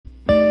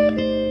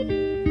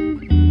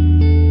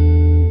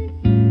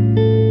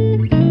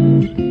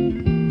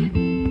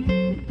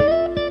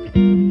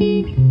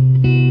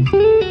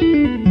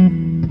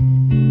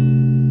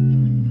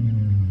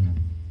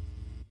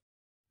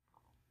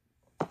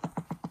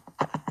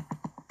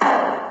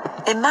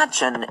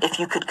Imagine if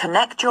you could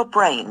connect your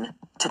brain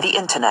to the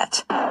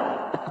internet.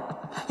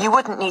 You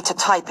wouldn't need to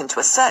type into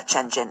a search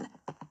engine.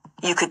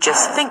 You could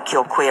just think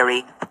your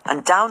query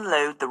and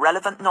download the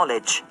relevant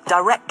knowledge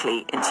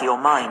directly into your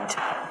mind.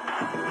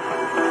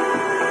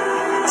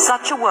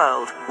 Such a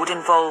world would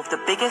involve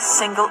the biggest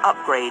single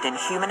upgrade in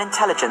human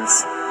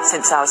intelligence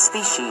since our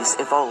species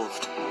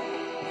evolved.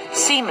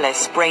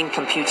 Seamless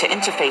brain-computer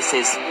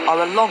interfaces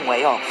are a long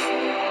way off,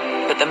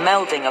 but the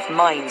melding of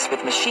minds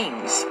with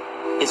machines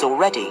is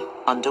already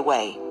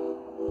underway.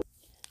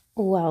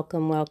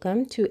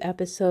 Welcome to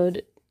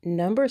episode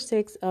number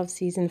 6 of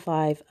season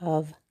 5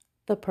 of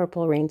the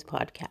Purple Rains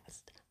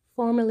podcast,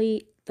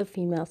 formerly the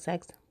Female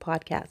Sex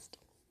podcast.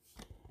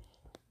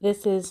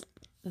 This is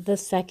the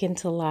second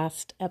to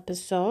last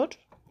episode,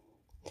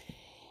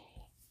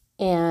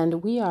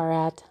 and we are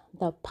at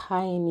the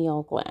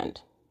pineal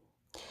gland.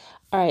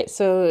 All right,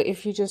 so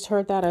if you just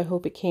heard that, I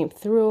hope it came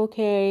through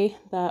okay.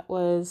 That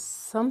was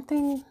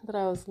something that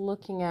I was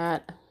looking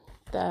at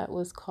that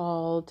was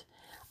called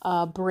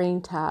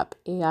Brain Tap,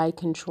 AI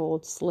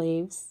Controlled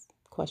Slaves, ?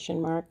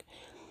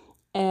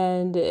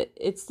 And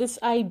it's this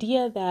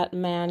idea that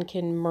man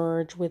can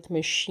merge with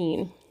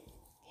machine.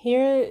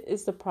 Here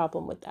is the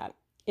problem with that.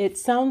 It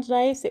sounds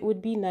nice. It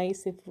would be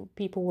nice if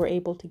people were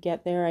able to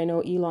get there. I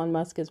know Elon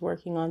Musk is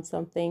working on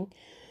something.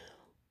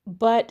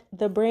 But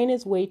the brain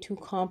is way too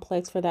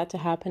complex for that to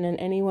happen. And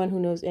anyone who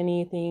knows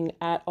anything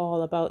at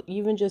all about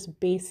even just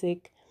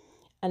basic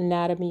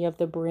anatomy of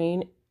the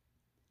brain,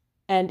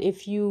 and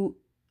if you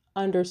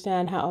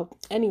understand how,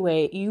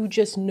 anyway, you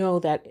just know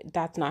that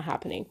that's not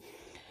happening.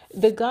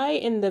 The guy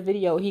in the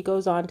video, he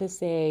goes on to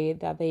say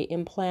that they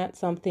implant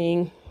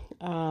something.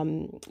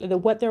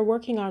 What they're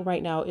working on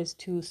right now is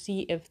to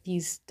see if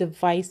these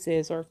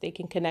devices, or if they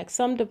can connect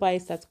some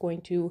device that's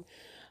going to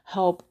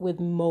help with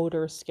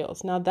motor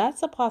skills. Now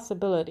that's a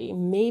possibility.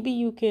 Maybe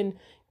you can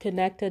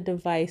connect a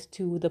device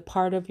to the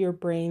part of your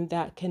brain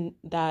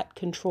that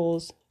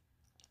controls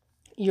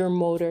your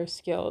motor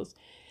skills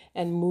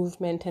and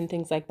movement and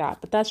things like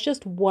that. But that's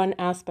just one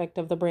aspect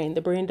of the brain.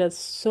 The brain does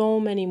so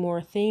many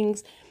more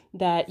things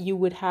that you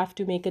would have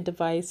to make a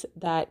device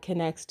that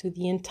connects to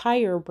the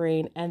entire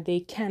brain, and they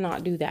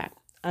cannot do that.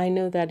 I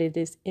know that it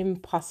is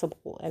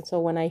impossible. And so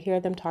when I hear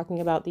them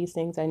talking about these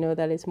things, I know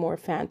that it's more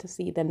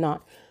fantasy than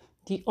not.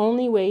 The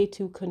only way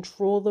to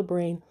control the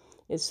brain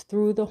is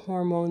through the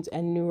hormones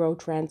and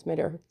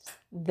neurotransmitters.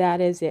 That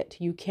is it.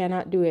 You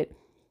cannot do it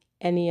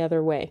any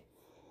other way.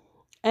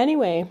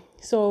 Anyway,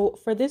 so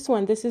for this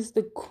one, this is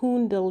the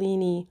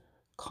Kundalini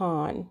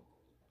Kon,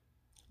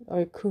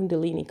 or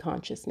Kundalini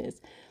consciousness.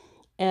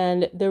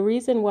 And the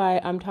reason why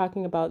I'm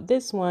talking about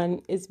this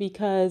one is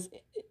because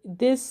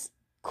this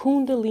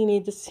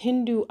Kundalini, this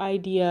Hindu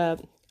idea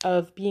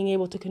of being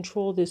able to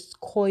control this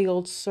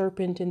coiled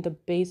serpent in the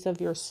base of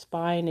your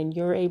spine, and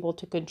you're able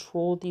to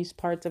control these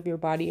parts of your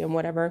body and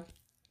whatever,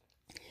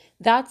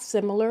 that's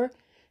similar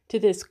to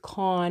this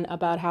con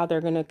about how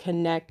they're going to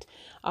connect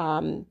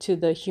to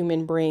the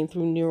human brain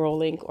through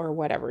Neuralink or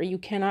whatever. You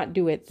cannot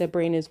do it. The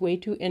brain is way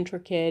too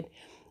intricate.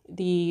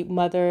 The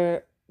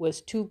mother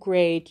was too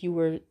great. You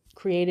were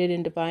created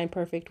in divine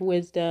perfect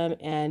wisdom,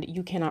 and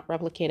you cannot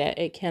replicate it.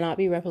 It cannot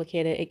be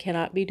replicated. It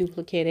cannot be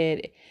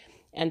duplicated.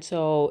 And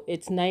so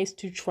it's nice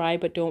to try,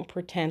 but don't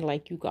pretend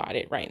like you got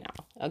it right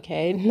now.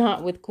 Okay.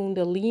 Not with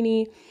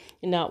Kundalini,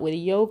 not with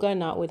yoga,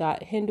 not with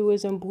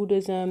Hinduism,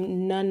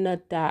 Buddhism, none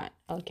of that.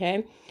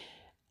 Okay.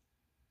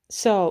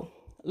 So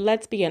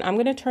let's begin. I'm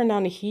going to turn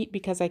down the heat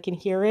because I can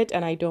hear it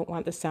and I don't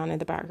want the sound in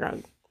the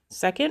background.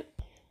 Second.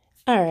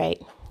 All right.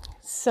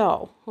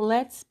 So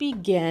let's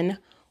begin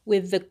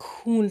with the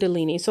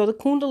Kundalini. So the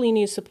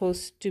Kundalini is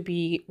supposed to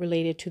be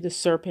related to the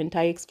serpent.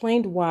 I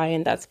explained why,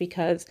 and that's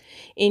because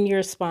in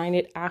your spine,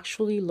 it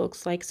actually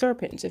looks like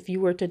serpents. If you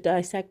were to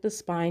dissect the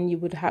spine, you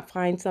would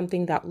find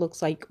something that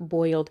looks like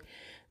boiled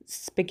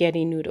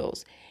spaghetti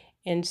noodles.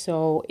 And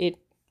so it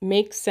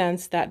makes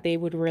sense that they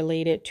would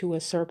relate it to a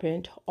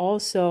serpent.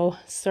 Also,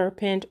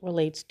 serpent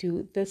relates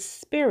to the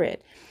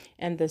spirit,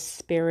 and the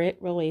spirit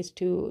relates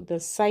to the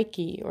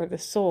psyche or the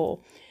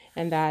soul.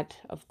 And that,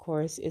 of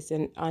course, is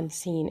an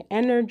unseen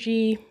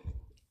energy.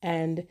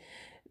 And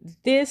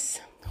this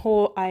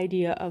whole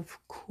idea of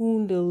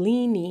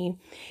Kundalini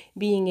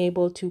being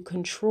able to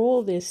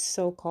control this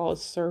so-called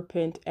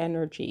serpent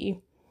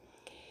energy,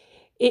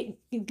 it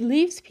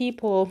leaves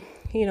people,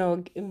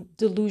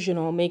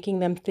 delusional, making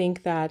them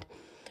think that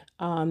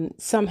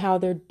somehow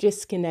they're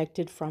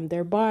disconnected from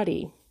their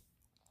body,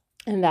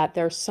 and that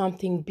there's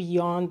something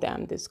beyond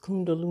them, this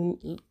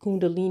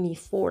Kundalini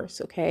force,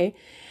 okay?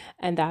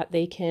 And that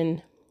they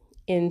can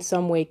in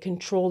some way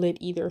control it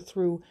either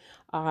through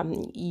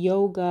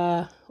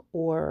yoga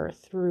or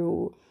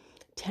through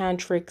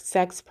tantric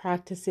sex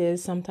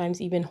practices,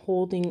 sometimes even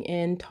holding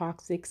in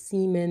toxic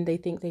semen. They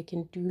think they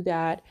can do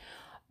that.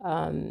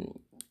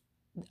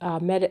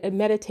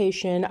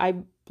 Meditation, I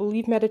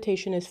believe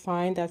meditation is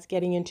fine. That's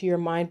getting into your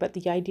mind, but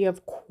the idea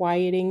of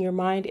quieting your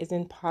mind is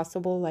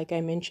impossible. Like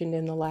I mentioned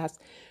in the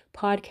last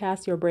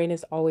podcast, your brain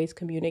is always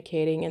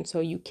communicating, and so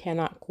you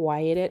cannot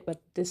quiet it.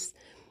 But this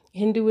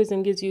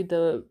Hinduism gives you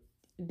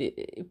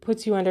it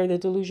puts you under the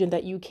delusion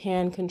that you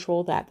can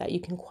control that you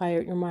can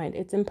quiet your mind.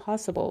 It's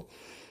impossible.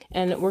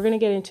 And we're going to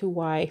get into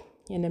why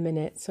in a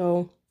minute.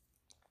 So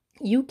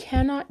you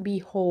cannot be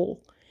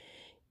whole.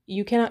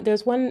 You cannot,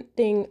 there's one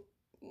thing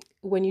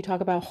when you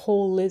talk about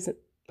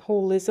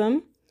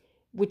holism,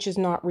 which is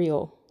not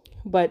real,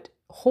 but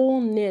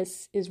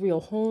wholeness is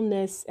real.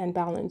 Wholeness and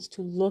balance,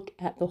 to look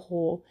at the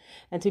whole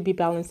and to be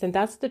balanced. And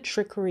that's the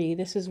trickery.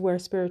 This is where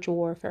spiritual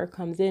warfare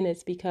comes in.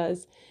 It's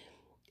because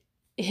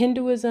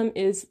Hinduism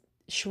is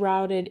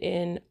shrouded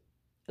in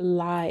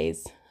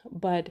lies,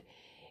 but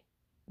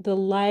the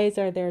lies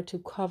are there to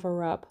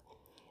cover up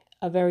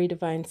a very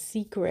divine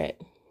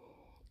secret.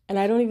 And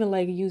I don't even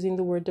like using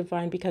the word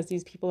divine because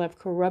these people have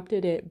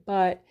corrupted it,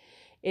 but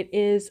it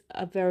is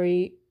a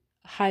very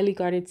highly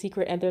guarded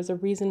secret. And there's a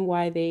reason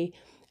why they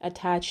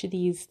attach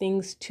these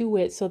things to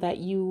it, so that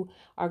you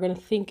are going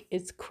to think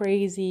it's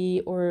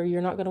crazy or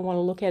you're not going to want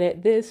to look at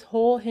it. This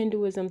whole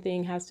Hinduism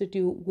thing has to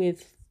do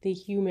with the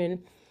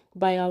human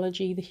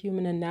biology, the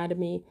human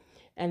anatomy,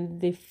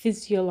 and the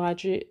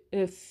physiological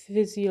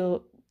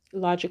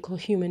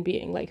human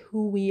being, like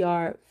who we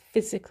are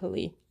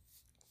physically.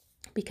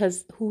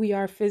 Because who we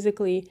are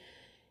physically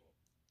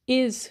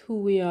is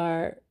who we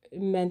are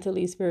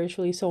mentally,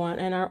 spiritually, so on.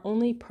 And our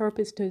only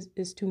purpose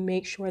is to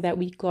make sure that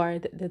we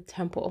guard the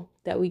temple,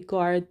 that we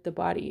guard the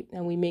body,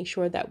 and we make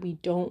sure that we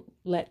don't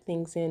let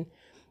things in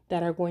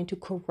that are going to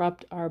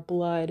corrupt our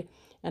blood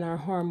and our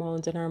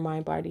hormones and our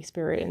mind, body,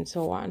 spirit, and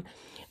so on.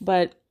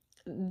 But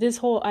this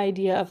whole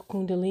idea of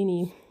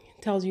Kundalini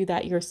tells you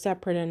that you're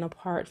separate and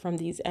apart from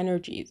these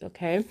energies,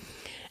 okay?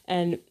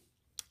 And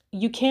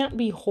you can't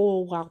be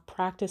whole while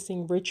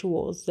practicing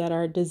rituals that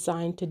are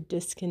designed to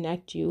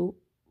disconnect you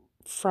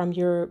from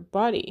your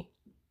body.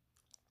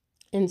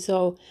 And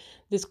so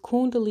this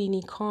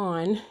Kundalini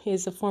Kon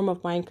is a form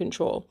of mind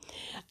control.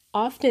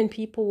 Often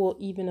people will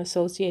even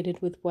associate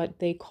it with what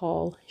they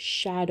call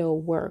shadow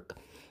work.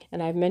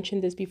 And I've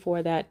mentioned this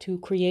before, that to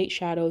create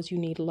shadows, you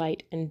need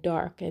light and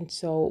dark. And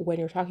so when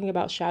you're talking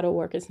about shadow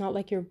work, it's not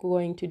like you're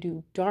going to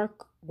do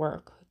dark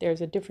work.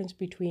 There's a difference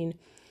between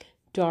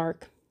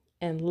dark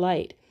and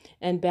light.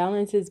 And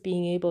balance is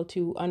being able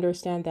to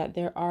understand that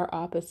there are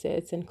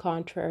opposites and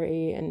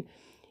contrary, and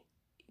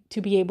to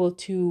be able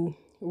to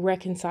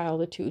reconcile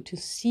the two, to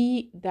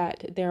see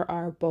that there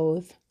are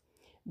both,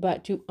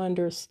 but to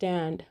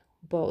understand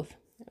both,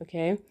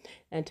 okay?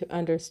 And to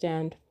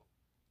understand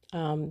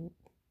the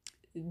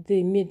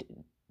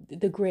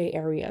gray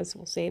areas,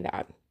 we'll say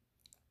that.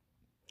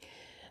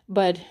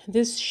 But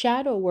this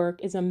shadow work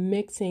is a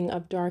mixing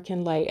of dark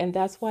and light. And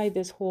that's why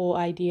this whole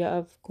idea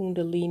of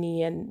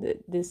Kundalini and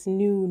this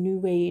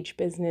new age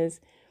business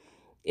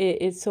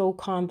is so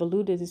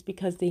convoluted, is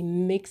because they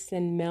mix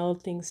and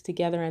meld things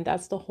together. And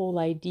that's the whole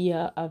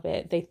idea of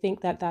it. They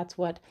think that that's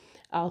what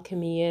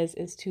alchemy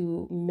is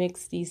to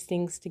mix these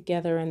things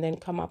together and then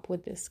come up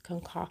with this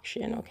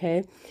concoction,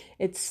 okay?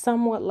 It's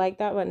somewhat like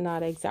that, but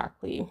not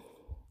exactly.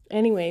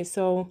 Anyway,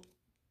 so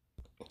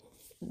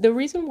the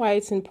reason why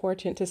it's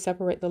important to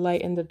separate the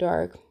light and the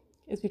dark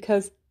is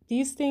because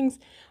these things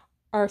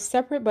are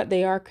separate, but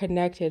they are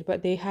connected,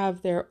 but they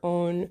have their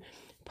own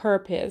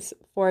purpose.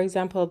 For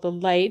example, the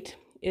light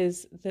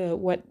is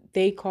what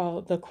they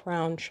call the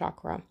crown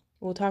chakra.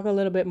 We'll talk a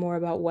little bit more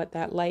about what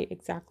that light,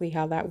 exactly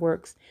how that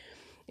works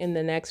in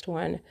the next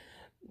one.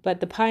 But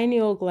the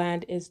pineal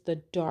gland is the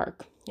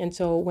dark. And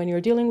so when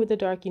you're dealing with the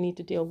dark, you need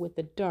to deal with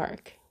the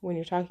dark. When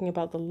you're talking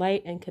about the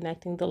light and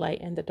connecting the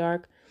light and the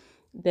dark,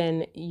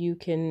 then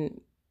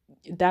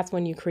that's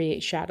when you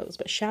create shadows.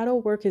 But shadow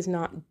work is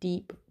not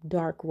deep,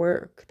 dark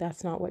work.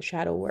 That's not what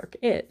shadow work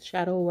is.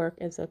 Shadow work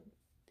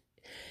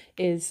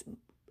is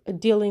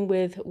dealing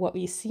with what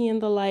we see in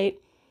the light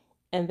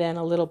and then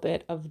a little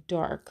bit of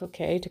dark,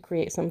 okay, to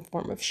create some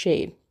form of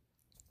shade.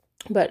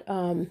 But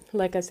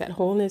like I said,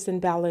 wholeness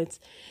and balance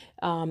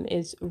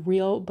is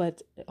real,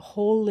 but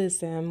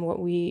holism, what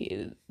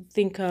we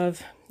think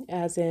of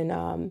as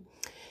in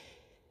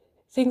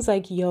things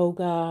like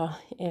yoga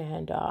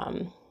and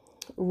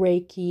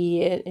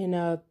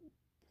Reiki.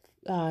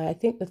 I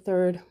think the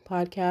third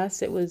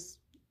podcast, it was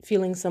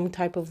feeling some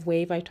type of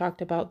wave. I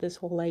talked about this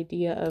whole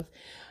idea of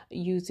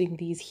using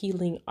these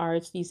healing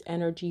arts, these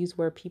energies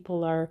where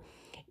people are,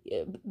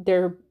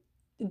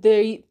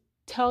 they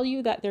tell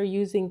you that they're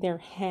using their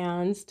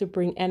hands to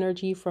bring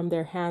energy from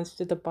their hands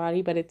to the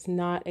body, but it's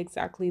not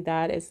exactly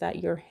that. It's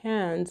that your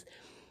hands,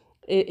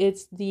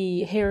 it's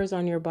the hairs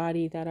on your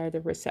body that are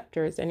the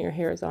receptors, and your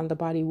hairs on the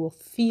body will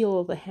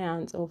feel the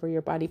hands over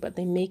your body, but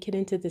they make it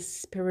into this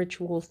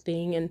spiritual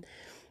thing.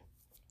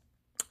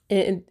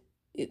 And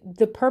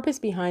the purpose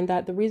behind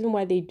that, the reason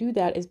why they do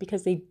that is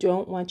because they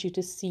don't want you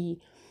to see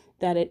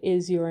that it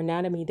is your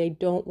anatomy. They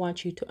don't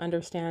want you to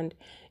understand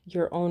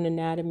your own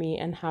anatomy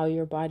and how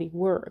your body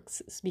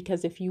works. It's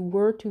because if you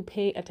were to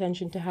pay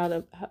attention to how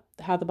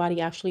the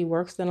body actually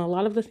works, then a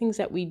lot of the things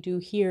that we do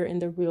here in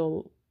the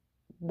real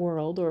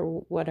world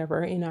or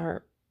whatever in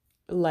our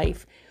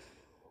life,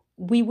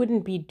 we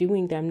wouldn't be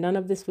doing them. None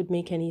of this would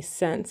make any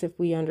sense if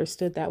we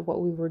understood that what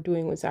we were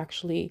doing was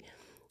actually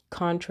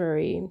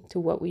contrary to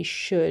what we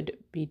should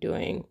be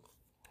doing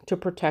to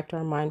protect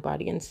our mind,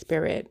 body, and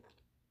spirit.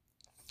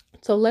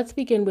 So let's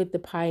begin with the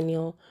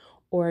pineal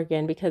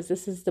organ, because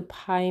this is the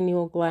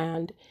pineal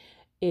gland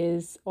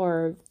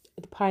or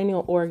the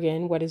pineal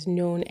organ, what is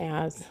known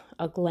as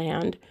a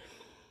gland,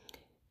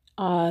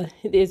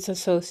 it's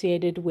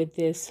associated with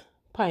this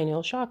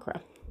pineal chakra.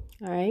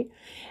 All right.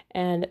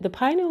 And the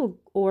pineal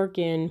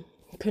organ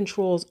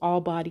controls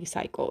all body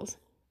cycles.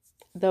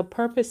 The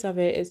purpose of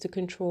it is to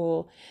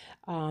control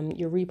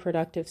your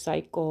reproductive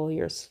cycle,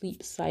 your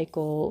sleep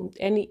cycle,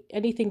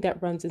 anything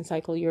that runs in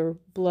cycle, your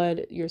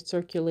blood, your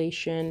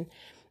circulation,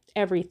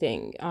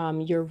 everything,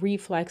 your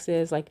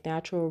reflexes, like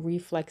natural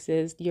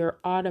reflexes, your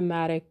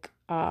automatic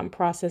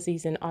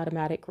processes and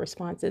automatic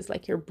responses,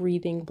 like your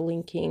breathing,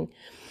 blinking,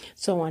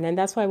 so on. And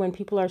that's why when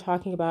people are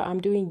talking about,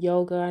 I'm doing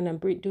yoga and I'm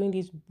doing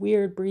these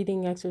weird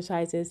breathing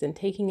exercises and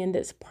taking in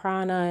this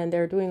prana, and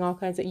they're doing all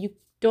kinds of,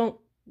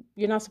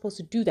 you're not supposed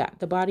to do that.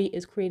 The body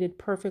is created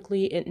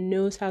perfectly. It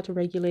knows how to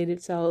regulate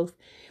itself.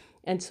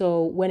 And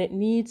so when it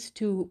needs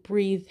to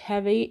breathe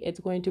heavy, it's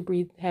going to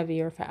breathe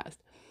heavy or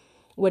fast.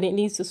 When it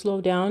needs to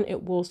slow down,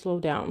 it will slow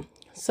down.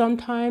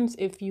 Sometimes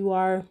if you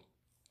are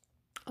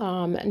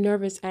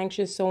nervous,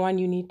 anxious, so on,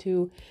 you need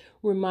to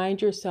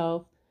remind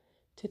yourself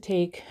to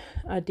take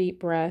a deep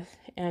breath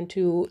and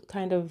to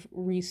kind of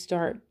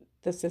restart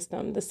the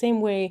system. The same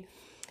way,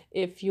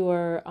 if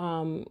you're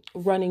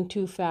running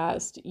too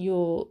fast,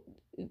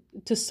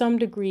 to some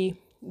degree,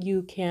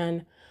 you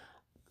can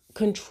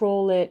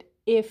control it.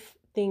 If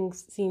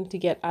things seem to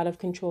get out of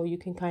control, you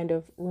can kind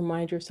of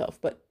remind yourself.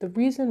 But the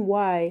reason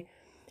why,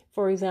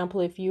 for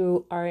example, if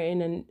you are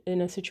in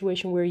a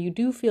situation where you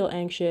do feel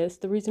anxious,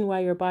 the reason why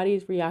your body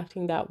is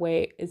reacting that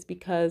way is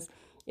because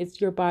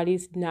it's your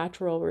body's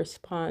natural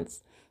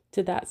response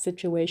to that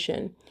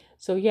situation.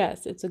 So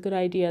yes, it's a good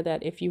idea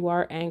that if you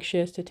are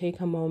anxious, to take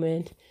a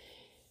moment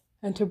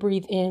and to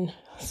breathe in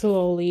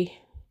slowly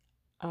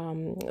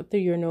through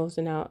your nose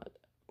and out,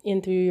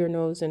 in through your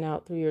nose and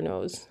out through your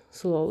nose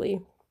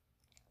slowly,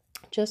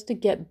 just to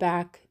get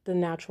back the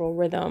natural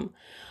rhythm.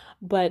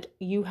 But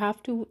you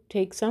have to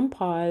take some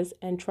pause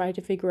and try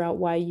to figure out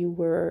why you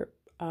were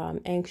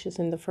anxious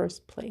in the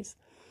first place.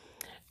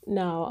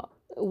 Now,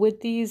 with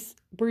these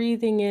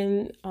breathing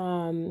in,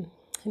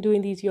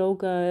 doing these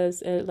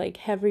yogas, like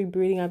heavy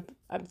breathing,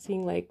 I'm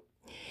seeing like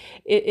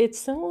it's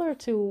similar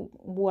to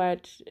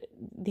what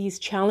these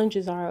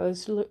challenges are. I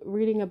was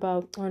reading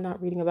about, or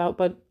not reading about,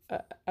 but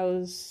I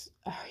was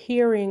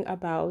hearing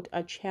about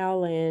a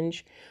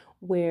challenge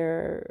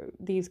where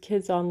these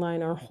kids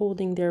online are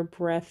holding their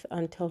breath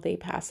until they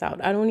pass out.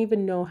 I don't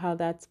even know how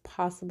that's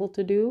possible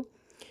to do,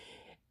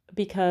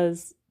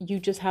 because you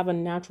just have a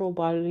natural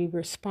bodily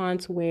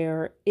response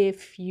where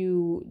if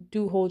you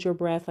do hold your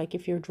breath, like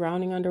if you're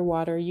drowning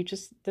underwater,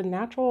 the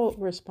natural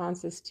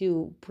response is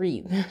to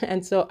breathe.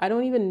 And so I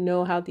don't even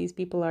know how these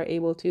people are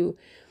able to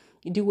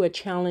do a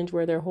challenge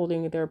where they're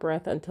holding their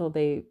breath until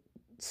they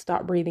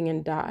stop breathing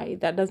and die.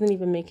 That doesn't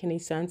even make any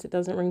sense. It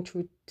doesn't ring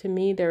true to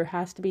me. There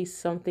has to be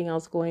something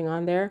else going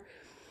on there.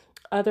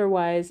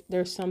 Otherwise,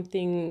 there's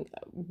something,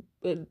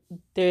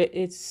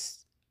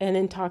 it's an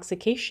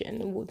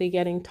intoxication. They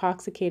get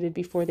intoxicated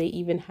before they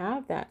even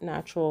have that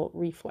natural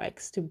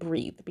reflex to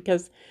breathe.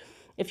 Because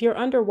if you're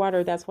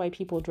underwater, that's why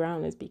people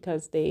drown, is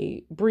because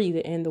they breathe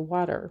in the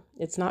water.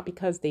 It's not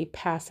because they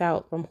pass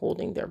out from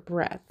holding their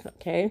breath,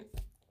 okay?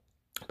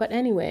 But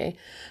anyway,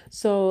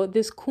 so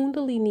this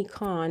Kundalini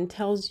Kon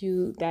tells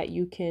you that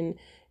you can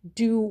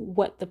do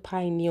what the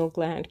pineal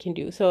gland can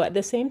do. So at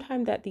the same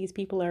time that these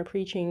people are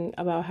preaching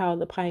about how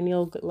the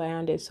pineal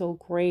gland is so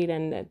great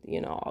and that,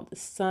 all the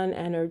sun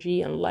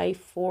energy and life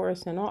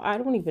force and all, I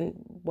don't even,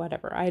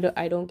 whatever, I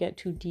don't get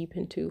too deep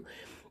into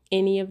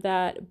any of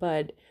that,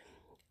 but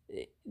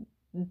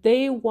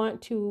they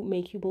want to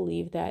make you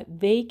believe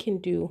that they can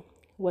do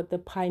what the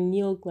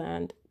pineal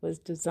gland was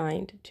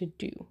designed to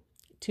do,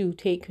 to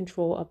take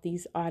control of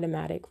these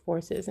automatic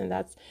forces. And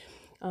that's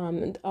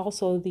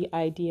also the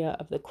idea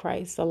of the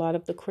Christ. A lot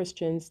of the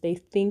Christians, they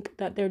think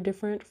that they're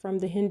different from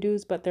the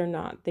Hindus, but they're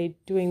not. They're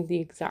doing the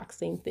exact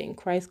same thing.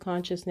 Christ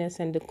consciousness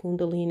and the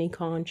Kundalini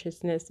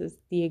consciousness is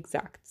the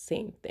exact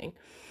same thing.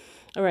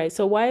 All right,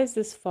 so why is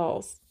this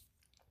false?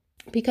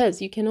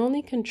 Because you can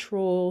only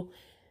control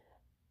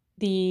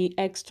the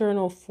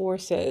external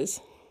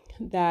forces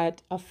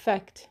that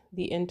affect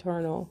the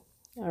internal.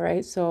 All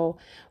right. So,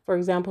 for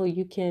example,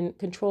 you can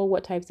control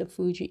what types of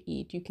food you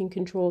eat. You can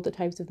control the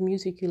types of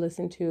music you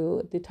listen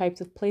to, the types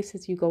of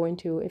places you go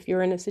into. If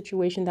you're in a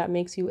situation that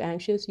makes you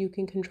anxious, you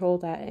can control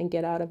that and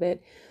get out of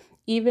it.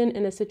 Even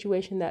in a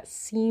situation that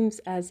seems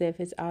as if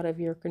it's out of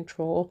your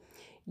control,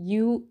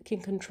 you can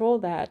control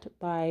that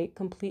by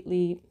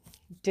completely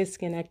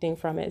disconnecting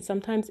from it.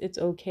 Sometimes it's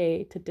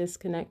okay to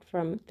disconnect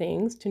from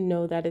things, to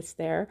know that it's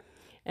there,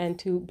 and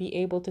to be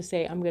able to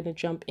say, I'm going to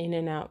jump in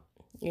and out,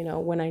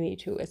 when I need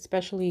to,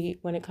 especially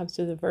when it comes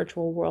to the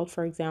virtual world,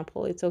 for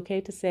example. It's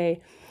okay to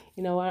say,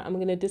 I'm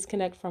going to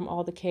disconnect from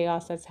all the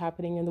chaos that's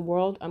happening in the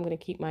world. I'm going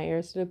to keep my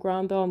ears to the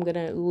ground, though. I'm going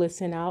to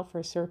listen out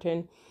for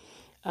certain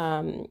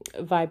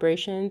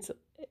vibrations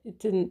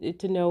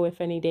to know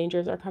if any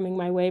dangers are coming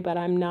my way, but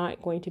I'm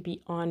not going to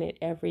be on it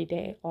every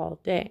day, all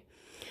day.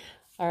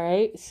 All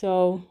right.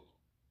 So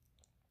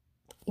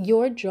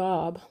your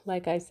job,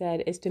 like I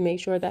said, is to make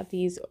sure that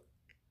these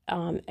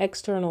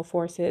external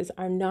forces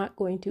are not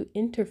going to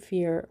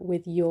interfere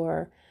with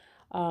your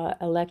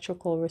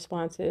electrical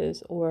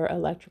responses or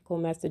electrical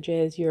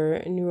messages, your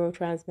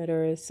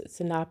neurotransmitters,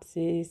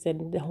 synapses,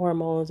 and the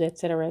hormones,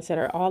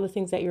 etc., all the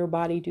things that your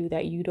body do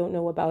that you don't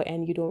know about,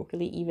 and you don't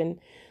really even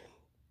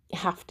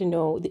have to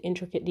know the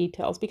intricate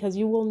details, because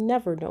you will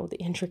never know the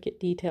intricate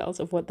details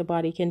of what the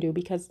body can do,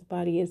 because the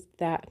body is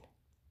that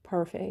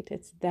perfect.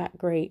 It's that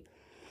great.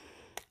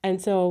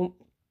 And so,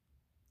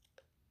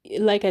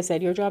 like I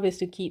said, your job is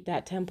to keep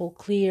that temple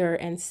clear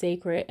and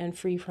sacred and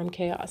free from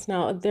chaos.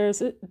 Now,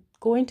 there's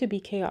going to be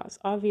chaos.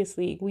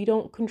 Obviously, we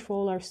don't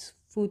control our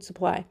food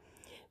supply.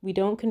 We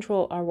don't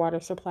control our water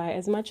supply.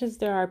 As much as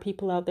there are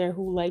people out there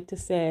who like to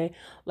say,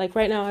 like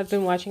right now, I've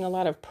been watching a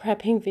lot of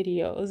prepping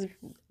videos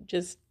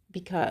just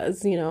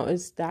because,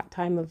 it's that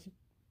time of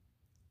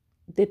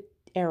the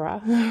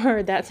era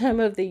or that time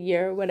of the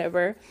year,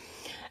 whatever.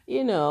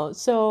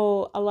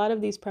 So a lot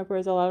of these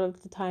preppers, a lot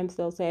of the times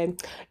they'll say,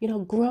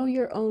 grow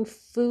your own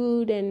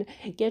food and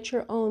get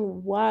your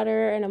own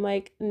water. And I'm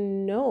like,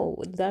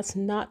 no, that's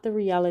not the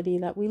reality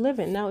that we live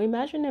in. Now,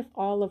 imagine if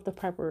all of the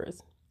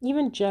preppers,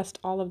 even just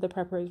all of the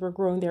preppers, were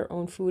growing their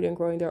own food and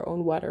growing their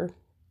own water.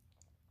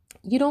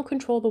 You don't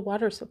control the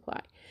water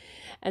supply.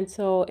 And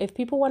so if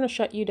people want to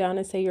shut you down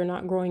and say you're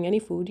not growing any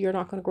food, you're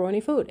not going to grow any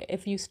food.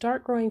 If you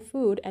start growing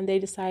food and they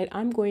decide,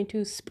 I'm going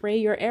to spray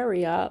your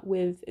area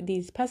with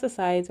these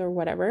pesticides or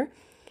whatever,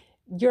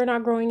 you're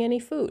not growing any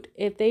food.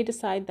 If they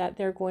decide that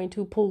they're going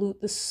to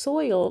pollute the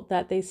soil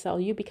that they sell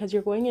you, because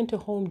you're going into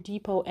Home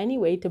Depot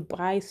anyway to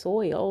buy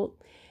soil,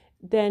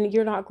 then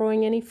you're not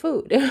growing any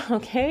food.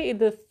 Okay?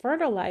 The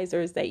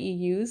fertilizers that you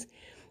use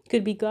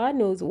could be God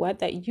knows what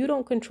that you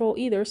don't control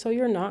either, so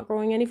you're not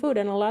growing any food.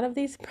 And a lot of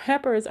these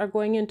preppers are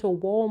going into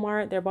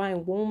Walmart, they're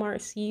buying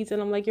Walmart seeds,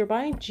 and I'm like, you're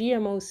buying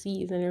GMO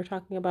seeds and you're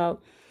talking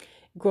about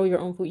grow your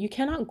own food. You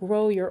cannot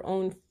grow your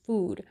own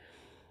food.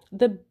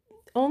 The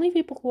only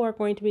people who are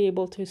going to be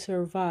able to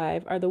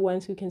survive are the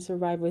ones who can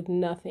survive with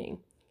nothing.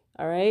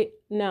 All right.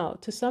 Now,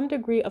 to some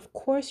degree, of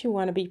course, you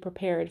want to be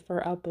prepared for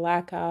a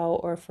blackout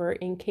or for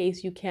in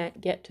case you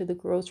can't get to the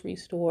grocery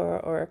store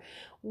or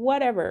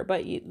whatever.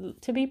 But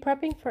to be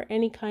prepping for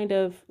any kind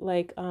of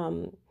like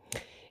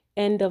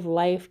end of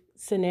life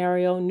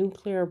scenario,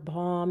 nuclear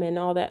bomb and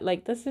all that,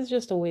 like this is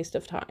just a waste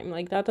of time.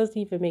 Like that doesn't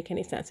even make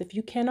any sense. If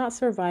you cannot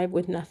survive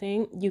with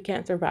nothing, you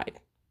can't survive.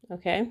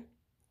 Okay.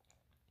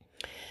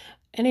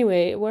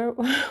 Anyway, where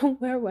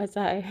where was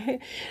I?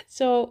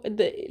 So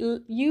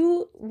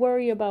you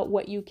worry about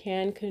what you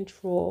can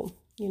control.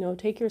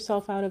 Take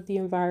yourself out of the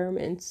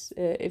environments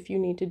if you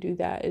need to do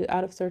that,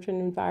 out of certain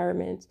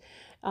environments.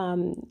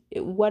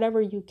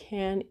 Whatever you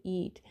can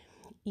eat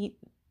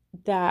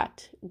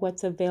that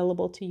what's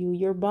available to you.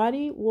 Your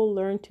body will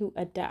learn to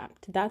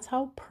adapt. That's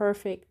how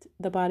perfect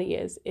the body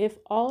is. If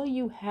all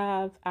you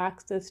have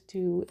access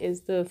to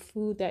is the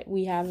food that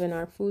we have in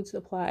our food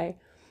supply,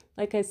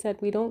 like I said,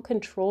 we don't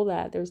control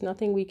that. There's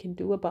nothing we can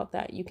do about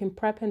that. You can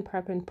prep and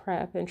prep and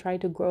prep and try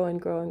to grow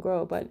and grow and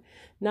grow, but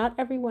not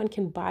everyone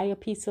can buy a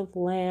piece of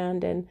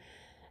land and,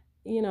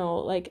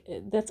 like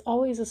that's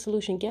always a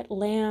solution. Get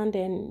land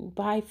and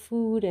buy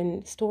food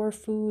and store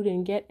food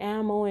and get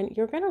ammo, and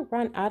you're going to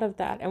run out of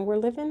that. And we're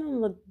living in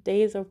the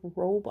days of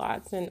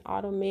robots and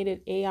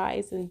automated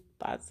AIs and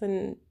bots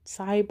and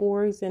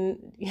cyborgs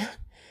and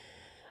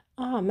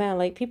oh man,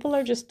 like people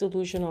are just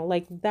delusional.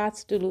 Like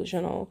that's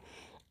delusional.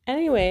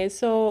 Anyway,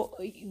 so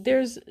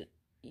there's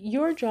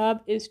your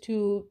job is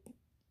to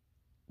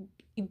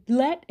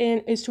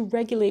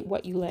regulate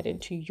what you let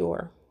into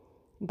your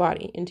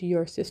body, into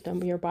your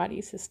system, your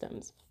body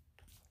systems.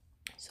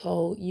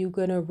 So you're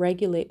going to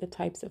regulate the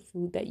types of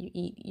food that you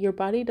eat. Your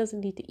body doesn't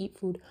need to eat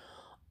food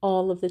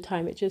all of the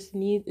time. It just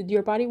needs,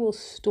 your body will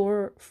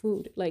store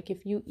food. Like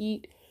if you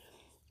eat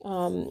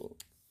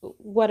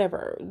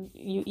whatever,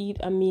 you eat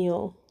a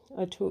meal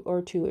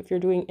or two, if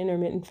you're doing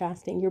intermittent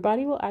fasting, your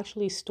body will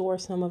actually store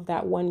some of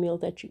that one meal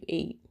that you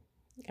ate.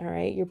 All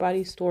right, your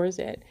body stores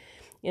it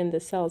in the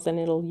cells and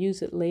it'll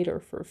use it later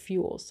for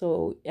fuel.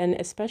 So, and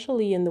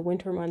especially in the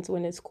winter months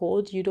when it's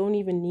cold, you don't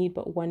even need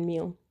but one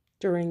meal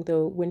during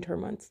the winter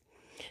months.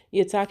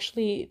 It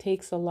actually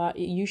takes a lot.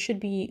 You should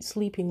be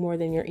sleeping more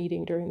than you're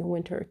eating during the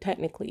winter,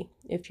 technically,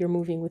 if you're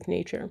moving with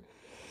nature.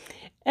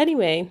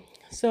 Anyway,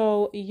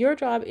 so your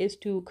job is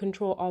to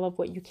control all of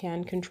what you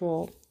can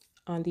control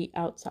on the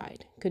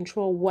outside.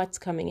 Control what's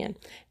coming in.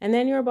 And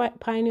then your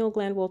pineal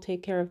gland will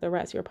take care of the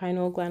rest. Your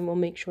pineal gland will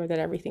make sure that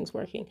everything's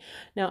working.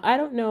 Now, I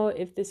don't know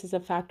if this is a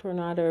fact or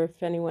not, or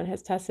if anyone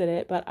has tested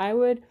it, but I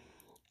would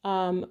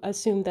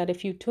assume that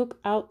if you took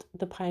out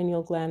the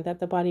pineal gland,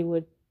 that the body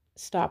would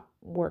stop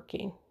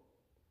working.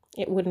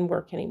 It wouldn't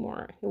work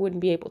anymore. It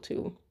wouldn't be able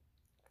to.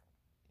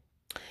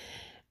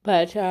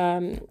 But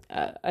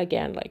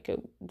again,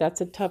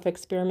 that's a tough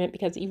experiment,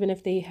 because even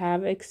if they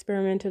have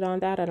experimented on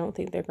that, I don't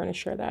think they're going to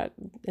share that.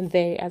 And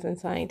they, as in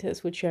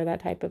scientists, would share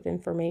that type of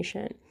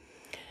information.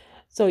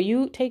 So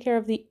you take care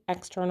of the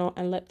external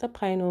and let the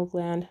pineal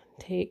gland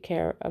take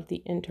care of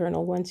the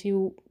internal. Once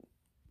you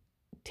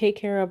take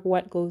care of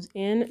what goes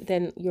in,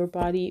 then your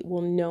body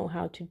will know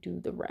how to do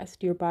the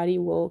rest. Your body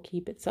will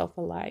keep itself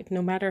alive.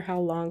 No matter how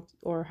long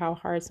or how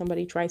hard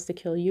somebody tries to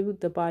kill you,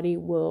 the body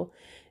will,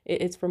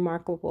 it's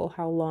remarkable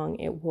how long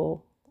it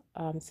will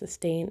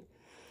sustain.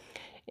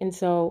 And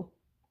so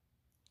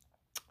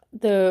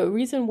the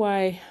reason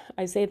why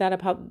I say that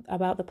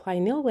about the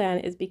pineal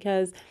gland is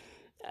because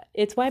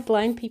it's why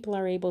blind people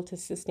are able to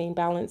sustain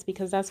balance,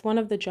 because that's one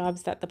of the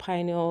jobs that the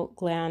pineal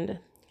gland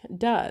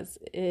does.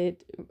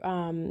 It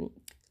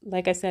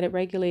like I said, it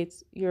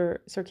regulates your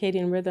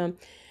circadian rhythm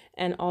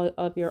and all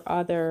of your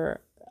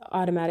other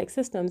automatic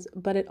systems,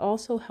 but it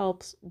also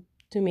helps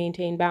to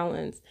maintain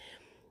balance.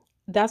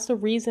 That's the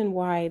reason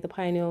why the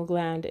pineal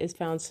gland is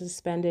found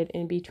suspended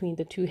in between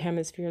the two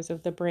hemispheres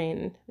of the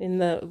brain. In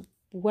the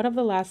one of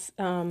the last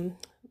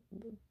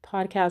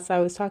podcasts, I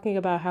was talking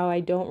about how I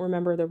don't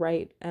remember the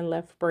right and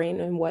left brain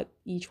and what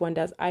each one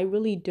does. I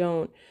really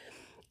don't.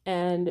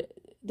 And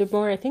the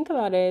more I think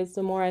about it, is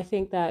the more I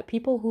think that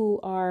people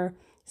who are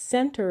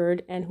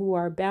centered and who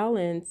are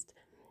balanced,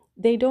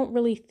 they don't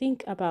really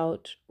think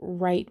about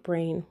right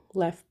brain,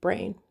 left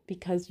brain,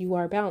 because you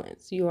are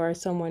balanced. You are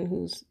someone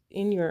who's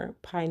in your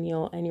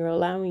pineal and you're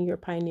allowing your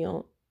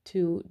pineal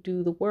to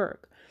do the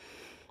work.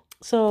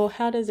 So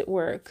how does it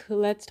work?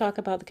 Let's talk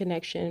about the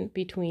connection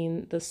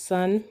between the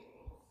sun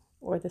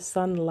or the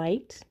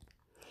sunlight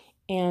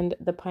and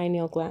the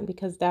pineal gland,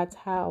 because that's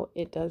how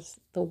it does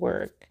the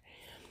work.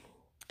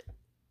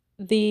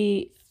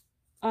 The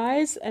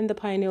eyes and the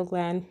pineal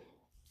gland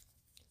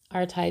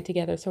are tied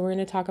together, so we're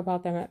going to talk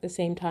about them at the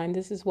same time.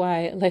 This is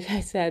why, like I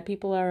said,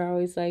 people are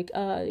always like,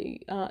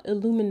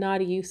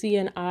 Illuminati. You see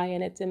an eye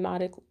and it's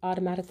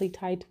automatically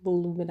tied to the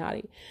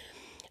Illuminati.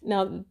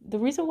 Now, the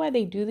reason why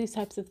they do these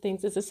types of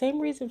things is the same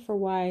reason for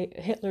why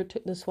Hitler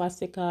took the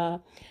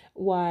swastika,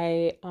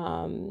 why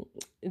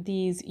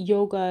these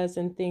yogas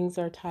and things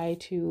are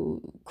tied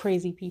to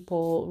crazy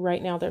people.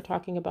 Right now, they're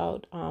talking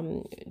about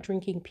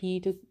drinking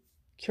pee to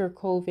cure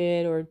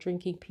COVID, or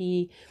drinking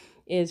pee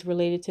is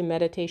related to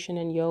meditation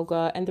and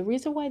yoga. And the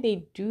reason why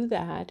they do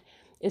that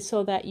is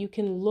so that you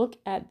can look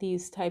at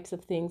these types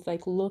of things,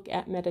 like look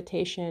at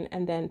meditation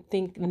and then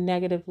think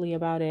negatively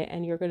about it,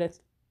 and you're going to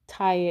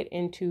tie it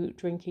into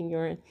drinking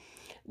urine.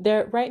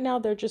 Right now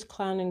they're just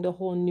clowning the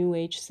whole new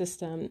age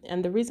system,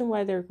 and the reason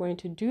why they're going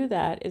to do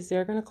that is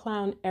they're going to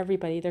clown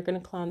everybody. They're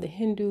going to clown the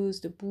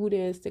Hindus, the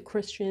Buddhists, the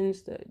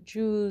Christians, the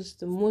Jews,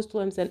 the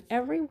Muslims, and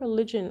every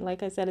religion,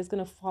 like I said, is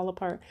going to fall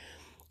apart.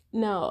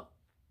 Now,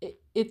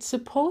 it's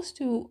supposed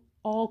to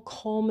all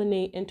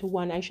culminate into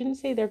one. I shouldn't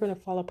say they're going to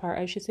fall apart.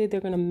 I should say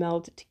they're going to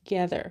meld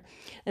together.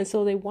 And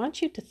so they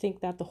want you to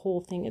think that the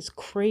whole thing is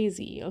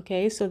crazy,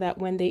 okay? So that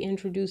when they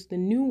introduce the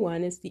new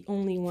one, it's the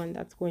only one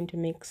that's going to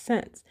make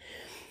sense.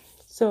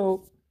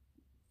 So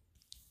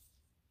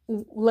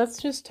let's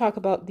just talk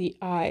about the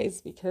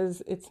eyes,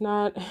 because it's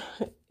not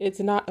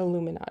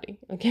Illuminati,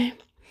 okay?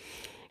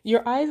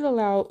 Your eyes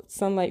allow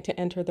sunlight to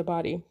enter the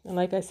body. And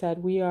like I said,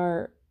 we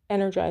are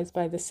energized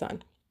by the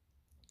sun.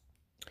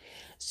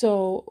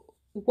 So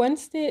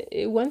once the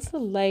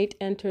light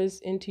enters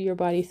into your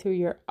body through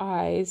your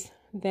eyes,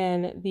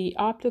 then the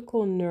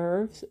optical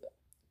nerves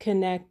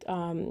connect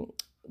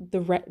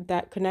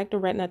that connect the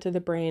retina to the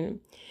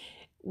brain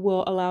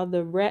will allow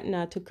the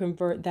retina to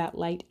convert that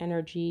light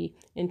energy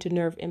into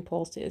nerve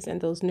impulses, and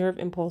those nerve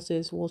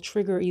impulses will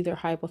trigger either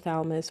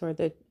hypothalamus or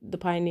the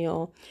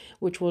pineal,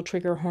 which will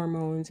trigger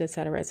hormones,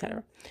 etc.,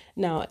 etc.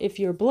 Now, if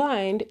you're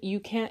blind, you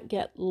can't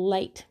get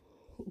light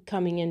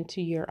coming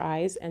into your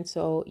eyes, and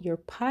so your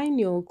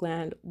pineal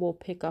gland will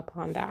pick up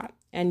on that,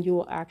 and you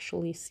will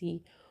actually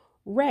see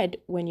red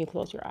when you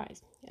close your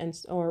eyes, and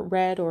or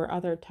red or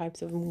other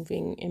types of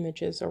moving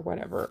images or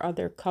whatever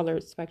other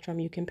color spectrum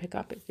you can pick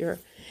up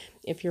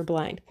if you're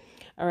blind.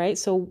 All right,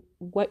 so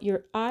what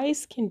your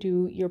eyes can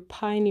do, your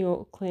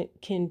pineal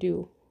can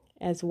do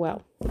as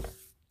well.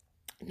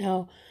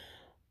 Now,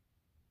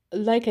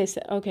 like I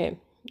said, okay,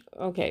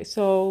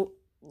 so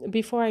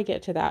before I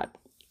get to that,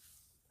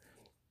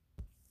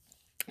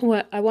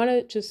 what I want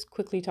to just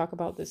quickly talk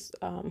about this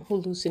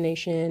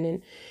hallucination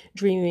and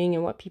dreaming,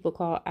 and what people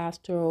call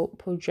astral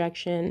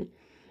projection,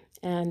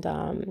 and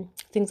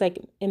things like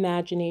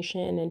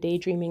imagination and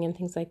daydreaming and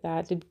things like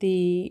that.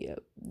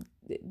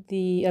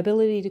 The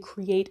ability to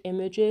create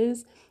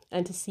images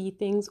and to see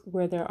things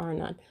where there are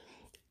none.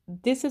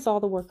 This is all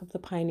the work of the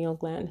pineal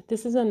gland.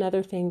 This is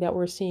another thing that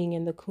we're seeing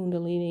in the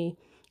Kundalini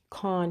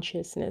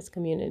consciousness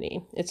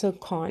community. It's a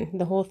con.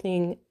 The whole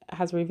thing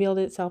has revealed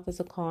itself as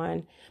a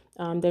con.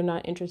 They're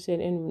not interested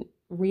in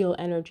real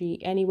energy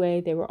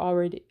anyway. They were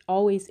already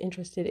always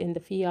interested in the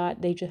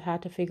fiat. They just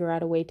had to figure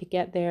out a way to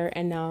get there,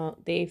 and now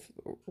they've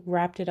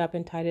wrapped it up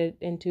and tied it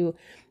into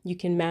you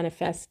can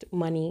manifest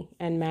money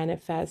and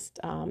manifest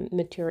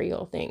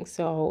material things.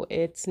 So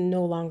it's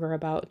no longer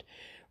about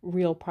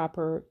real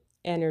proper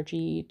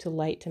energy to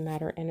light to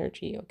matter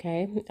energy,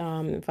 okay?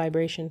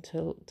 Vibration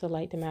to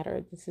light to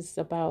matter. This is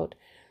about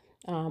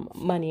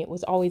money. It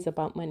was always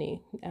about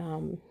money.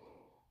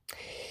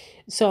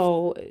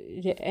 So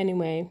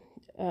anyway,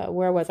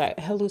 where was I?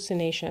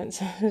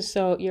 Hallucinations.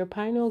 So your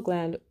pineal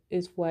gland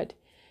is what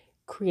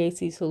creates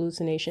these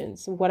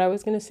hallucinations. What I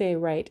was going to say,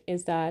 right,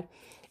 is that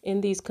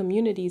in these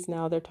communities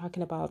now, they're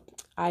talking about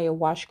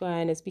ayahuasca,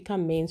 and it's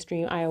become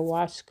mainstream.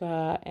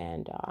 Ayahuasca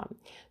and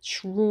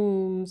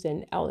shrooms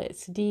and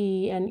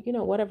LSD, and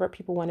whatever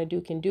people want to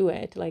do can do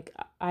it. Like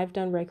I've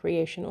done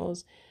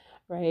recreationals,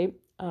 right?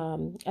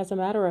 As a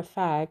matter of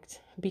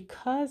fact,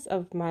 because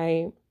of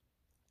my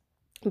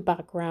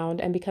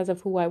background and because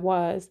of who I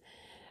was,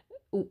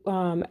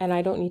 and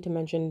I don't need to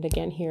mention it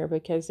again here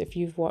because if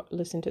you've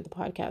listened to the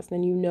podcast,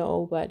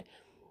 then but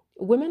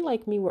women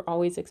like me were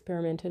always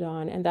experimented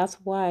on, and that's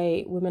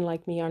why women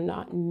like me are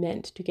not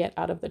meant to get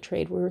out of the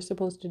trade. We're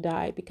supposed to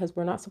die because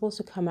we're not supposed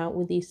to come out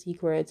with these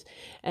secrets,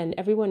 and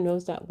everyone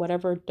knows that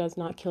whatever does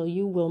not kill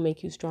you will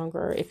make you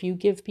stronger. If you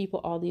give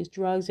people all these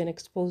drugs and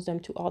expose them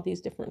to all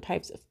these different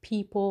types of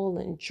people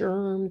and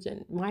germs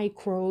and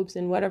microbes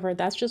and whatever,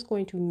 that's just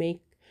going to make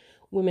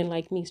women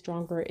like me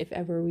stronger if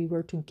ever we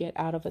were to get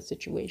out of a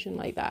situation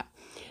like that.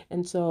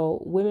 And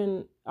so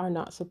women are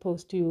not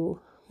supposed to,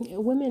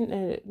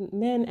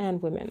 men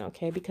and women,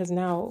 okay, because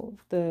now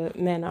the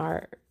men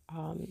are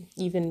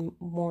even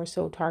more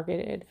so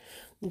targeted,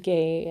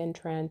 gay and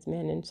trans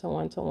men and so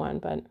on.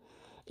 But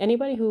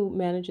anybody who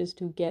manages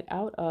to get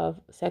out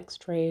of sex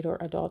trade or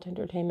adult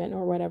entertainment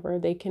or whatever,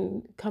 they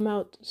can come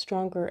out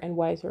stronger and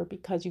wiser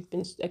because you've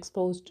been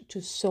exposed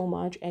to so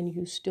much and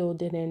you still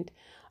didn't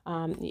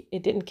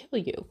it didn't kill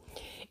you.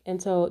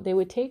 And so they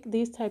would take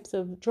these types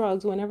of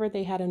drugs whenever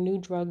they had a new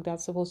drug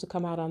that's supposed to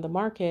come out on the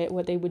market.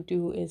 What they would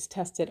do is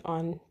test it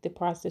on the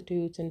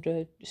prostitutes and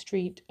the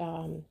street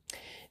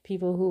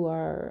people who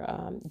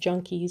are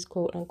junkies,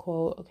 quote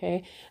unquote,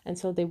 okay? And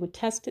so they would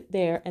test it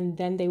there and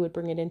then they would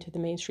bring it into the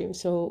mainstream.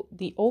 So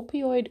the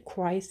opioid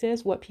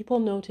crisis, what people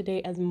know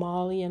today as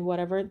Molly and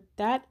whatever,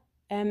 that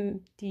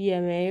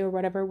MDMA or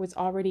whatever was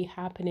already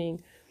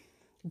happening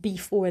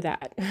before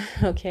that,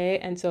 okay?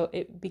 And so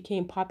it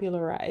became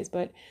popularized,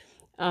 but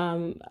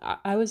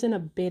I was in a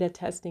beta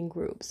testing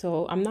group,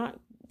 so I'm not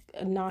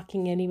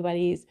knocking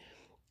anybody's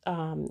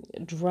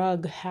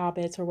drug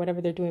habits or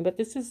whatever they're doing, but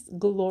this is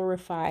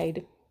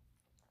glorified,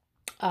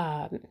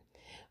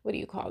 what do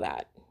you call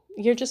that?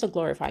 You're just a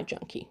glorified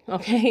junkie,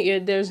 okay?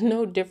 There's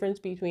no difference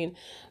between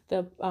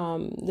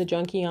the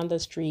junkie on the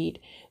street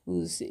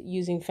who's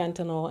using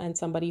fentanyl and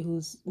somebody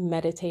who's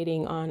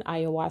meditating on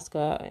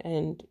ayahuasca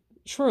and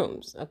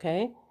shrooms,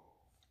 okay?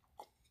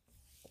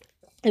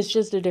 It's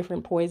just a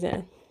different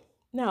poison.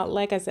 Now,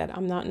 like I said,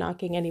 I'm not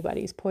knocking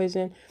anybody's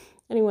poison.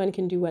 Anyone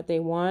can do what they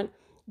want,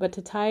 but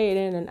to tie it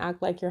in and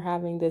act like you're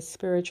having this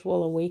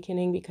spiritual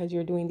awakening because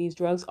you're doing these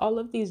drugs, all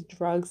of these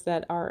drugs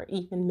that are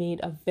even made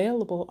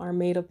available are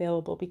made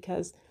available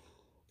because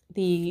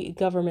the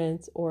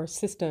governments or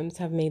systems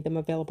have made them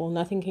available.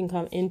 Nothing can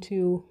come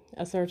into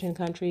a certain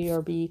country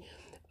or be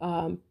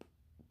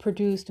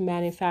produced,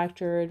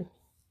 manufactured,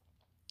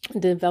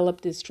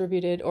 developed,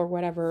 distributed, or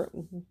whatever,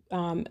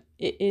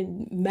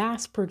 it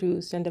mass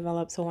produced and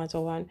developed, so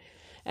on,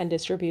 and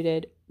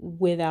distributed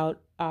without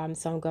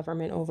some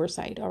government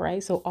oversight. All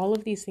right. So all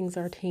of these things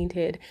are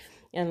tainted.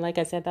 And like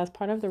I said, that's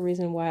part of the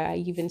reason why I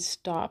even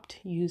stopped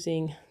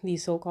using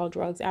these so-called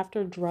drugs.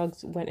 After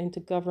drugs went into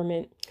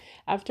government,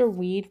 after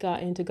weed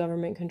got into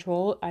government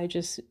control,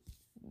 it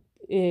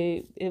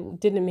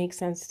didn't make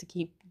sense to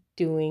keep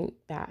doing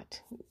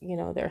that.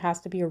 There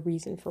has to be a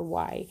reason for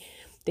why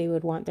they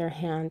would want their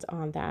hands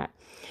on that.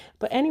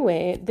 But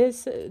anyway,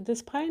 this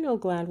pineal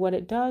gland, what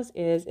it does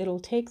is it'll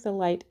take the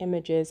light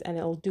images and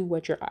it'll do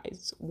what your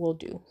eyes will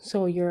do.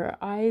 So your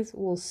eyes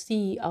will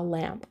see a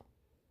lamp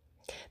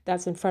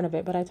that's in front of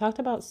it. But I talked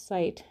about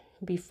sight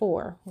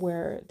before,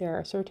 where there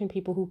are certain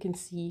people who can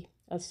see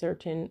a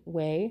certain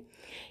way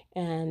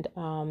and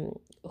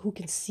who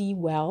can see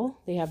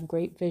well. They have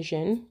great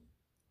vision.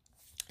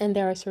 And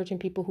there are certain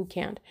people who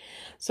can't.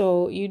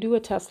 So you do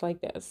a test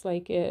like this,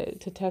 like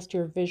to test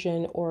your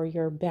vision or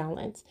your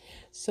balance.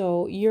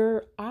 So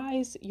your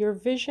eyes, your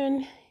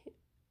vision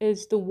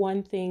is the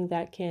one thing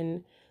that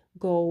can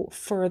go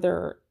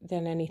further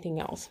than anything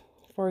else.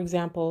 For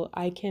example,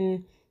 I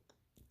can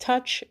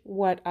touch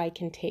what I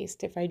can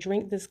taste. If I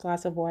drink this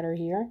glass of water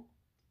here,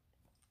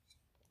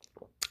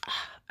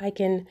 I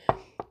can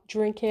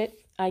drink it,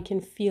 I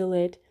can feel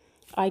it,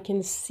 I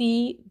can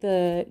see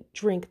the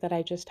drink that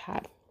I just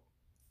had.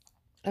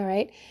 All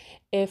right.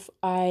 If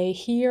I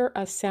hear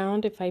a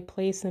sound, if I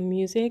play some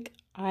music,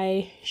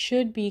 I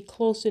should be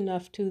close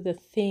enough to the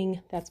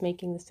thing that's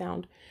making the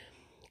sound.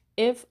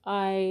 If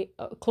I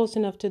close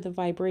enough to the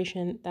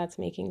vibration that's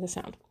making the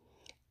sound.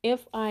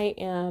 If I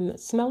am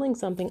smelling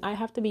something, I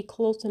have to be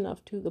close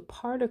enough to the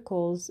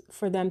particles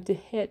for them to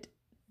hit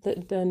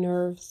the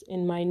nerves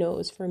in my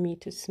nose for me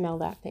to smell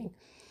that thing.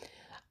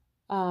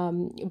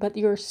 But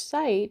your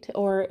sight,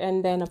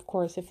 and then of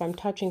course, if I'm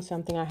touching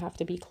something, I have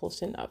to be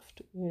close enough,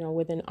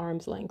 within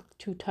arm's length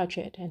to touch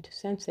it and to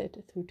sense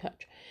it through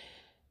touch.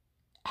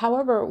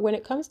 However, when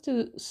it comes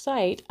to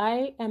sight,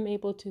 I am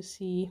able to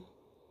see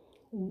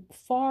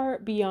far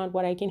beyond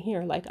what I can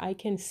hear. Like I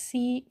can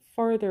see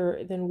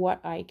further than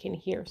what I can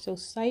hear. So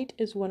sight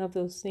is one of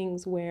those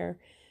things where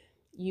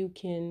you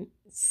can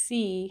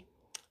see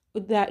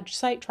that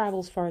sight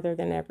travels farther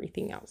than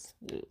everything else,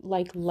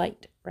 like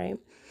light, right?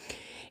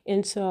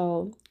 And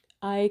so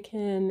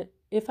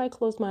if I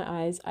close my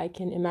eyes, I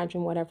can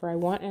imagine whatever I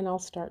want and I'll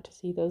start to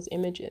see those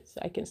images.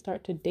 I can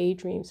start to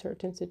daydream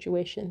certain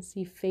situations,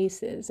 see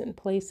faces and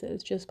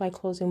places just by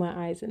closing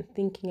my eyes and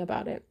thinking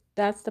about it.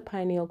 That's the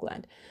pineal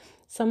gland.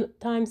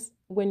 Sometimes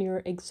when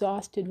you're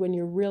exhausted, when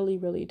you're really,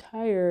 really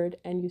tired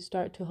and you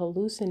start to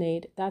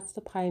hallucinate, that's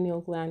the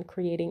pineal gland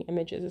creating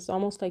images. It's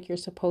almost like you're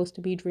supposed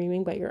to be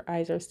dreaming, but your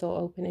eyes are still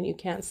open and you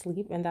can't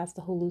sleep, and that's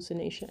the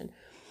hallucination.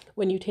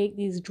 When you take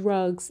these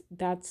drugs,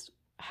 that's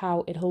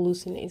how it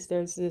hallucinates.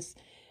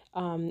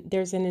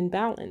 There's an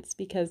imbalance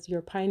because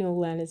your pineal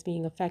gland is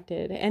being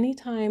affected.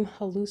 Anytime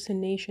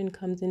hallucination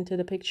comes into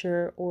the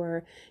picture,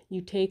 or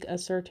you take a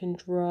certain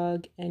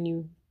drug and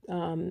you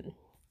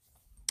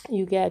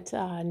get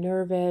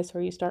nervous,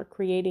 or you start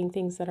creating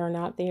things that are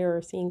not there,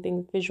 or seeing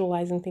things,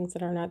 visualizing things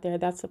that are not there,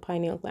 that's the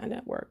pineal gland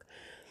at work.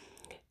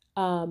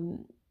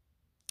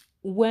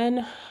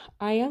 When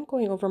I am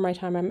going over my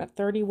time, I'm at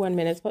 31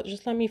 minutes, but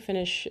just let me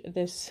finish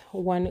this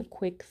one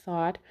quick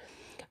thought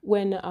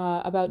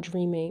about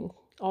dreaming.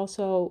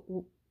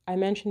 Also, I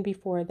mentioned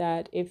before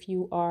that if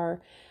you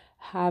are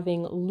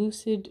having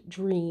lucid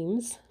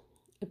dreams,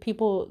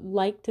 people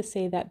like to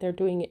say that they're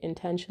doing it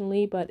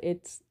intentionally, but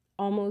it's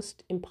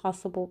almost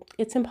impossible.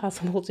 It's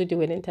impossible to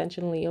do it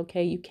intentionally,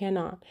 okay? You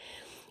cannot.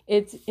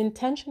 It's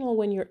intentional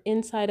when you're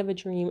inside of a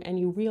dream and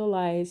you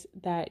realize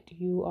that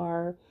you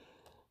are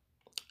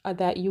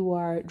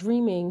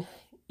dreaming.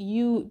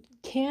 You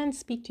can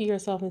speak to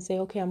yourself and say,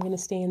 okay, I'm going to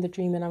stay in the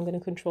dream and I'm going to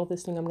control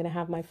this thing. I'm going to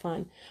have my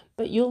fun.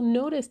 But you'll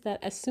notice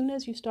that as soon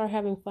as you start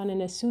having fun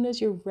and as soon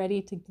as you're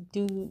ready to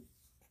do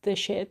the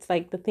shits,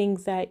 like the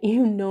things that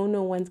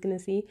no one's going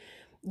to see,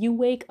 you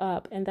wake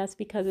up. And that's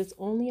because it's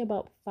only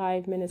about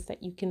 5 minutes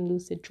that you can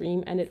lucid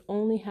dream. And it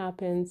only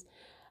happens,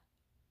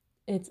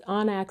 it's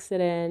on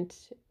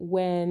accident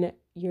when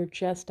you're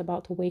just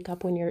about to wake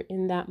up, when you're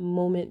in that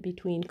moment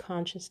between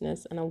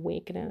consciousness and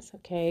awakeness,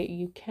 okay?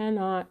 You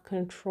cannot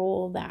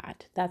control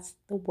that. That's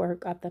the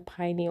work of the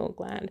pineal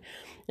gland.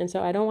 And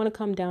so I don't want to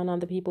come down on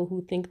the people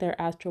who think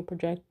they're astral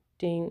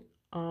projecting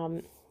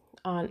on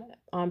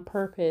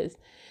purpose.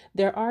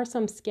 There are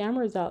some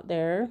scammers out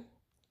there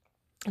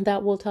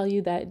that will tell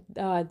you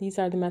that these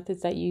are the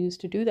methods that you use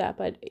to do that,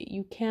 but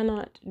you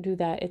cannot do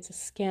that. It's a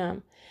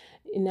scam.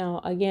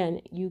 Now, again,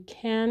 you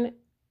can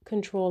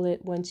control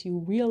it once you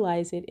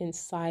realize it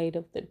inside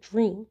of the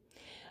dream,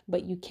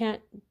 but you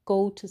can't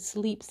go to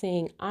sleep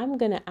saying, I'm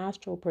going to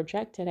astral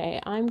project today,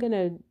 I'm going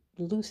to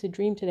lucid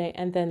dream today,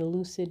 and then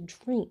lucid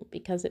dream,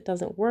 because it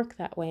doesn't work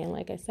that way. And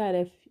like I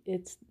said,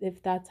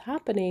 if that's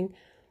happening,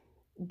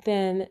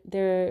 then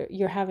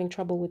you're having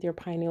trouble with your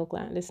pineal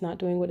gland. It's not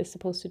doing what it's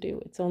supposed to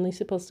do. It's only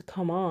supposed to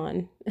come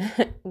on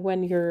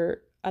when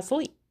you're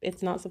asleep.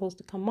 It's not supposed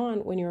to come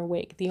on when you're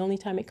awake. The only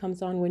time it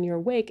comes on when you're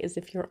awake is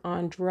if you're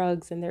on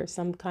drugs and there's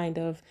some kind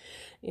of,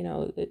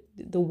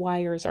 the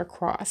wires are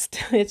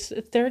crossed. It's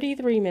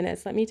 33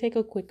 minutes. Let me take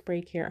a quick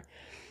break here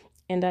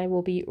and I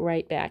will be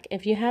right back.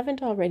 If you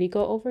haven't already,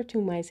 go over to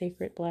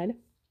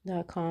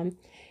mysacredblood.com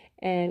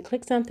and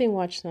click something,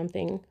 watch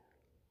something,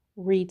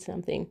 read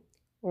something,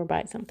 or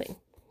buy something.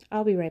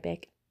 I'll be right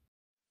back.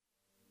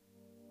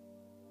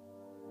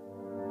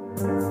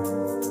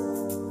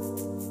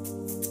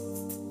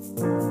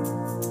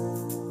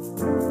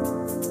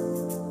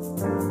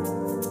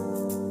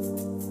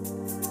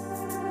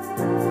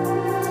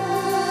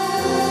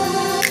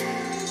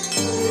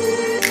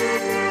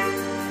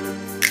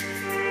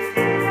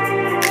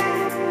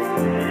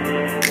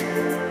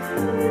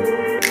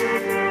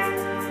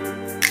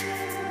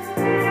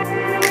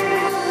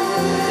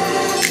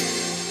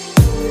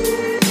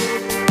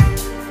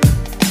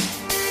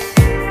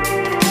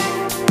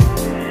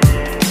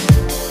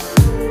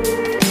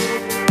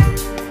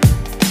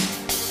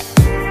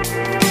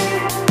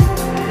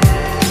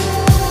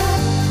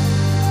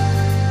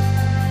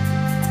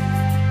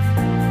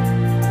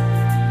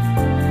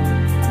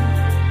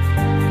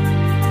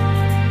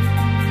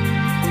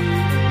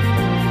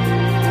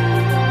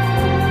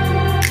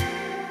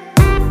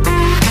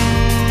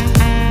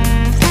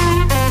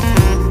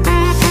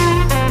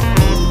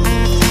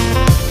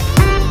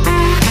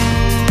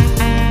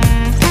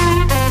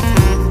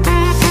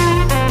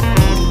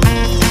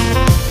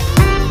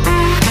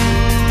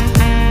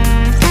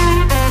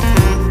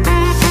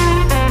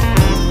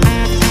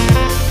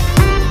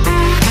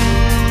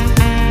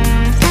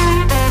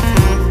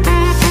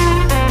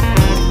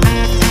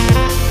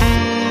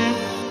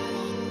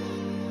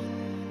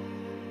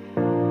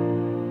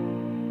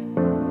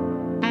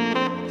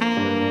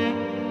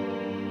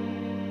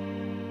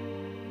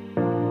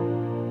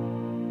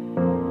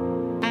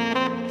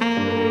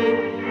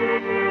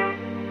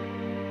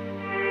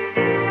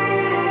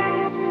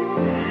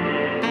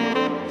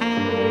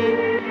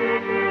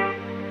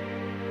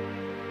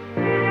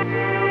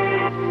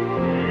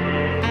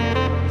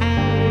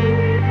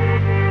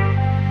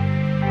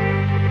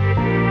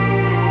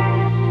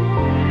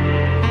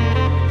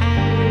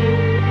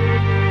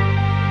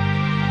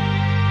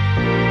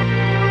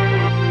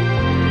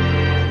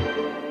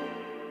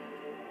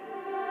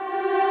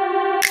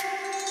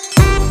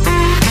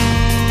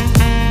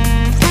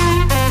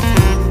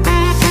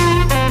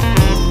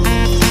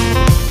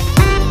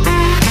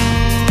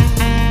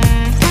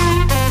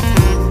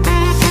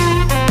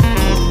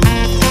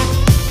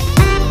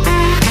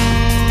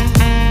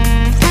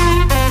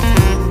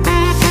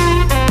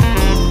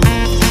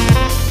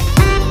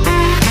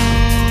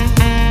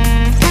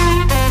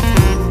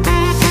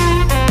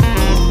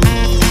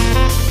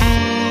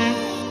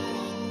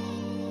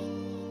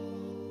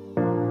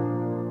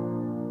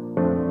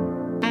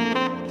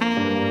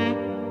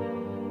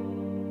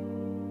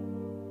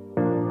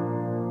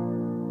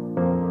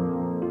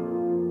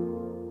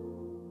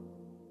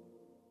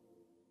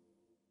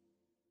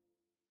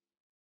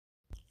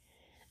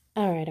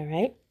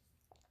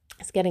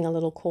 It's getting a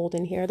little cold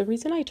in here. The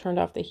reason I turned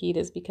off the heat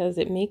is because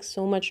it makes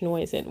so much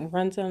noise. It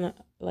runs on,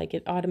 like,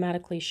 it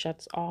automatically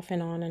shuts off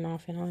and on and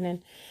off and on.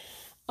 And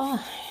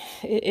oh,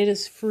 it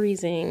is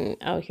freezing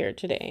out here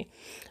today.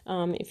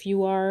 If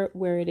you are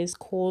where it is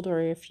cold, or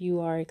if you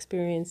are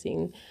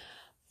experiencing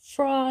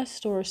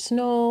frost or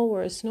snow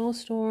or a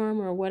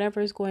snowstorm or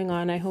whatever is going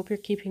on, I hope you're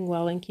keeping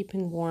well and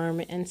keeping warm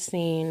and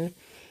sane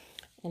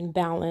and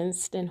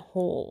balanced and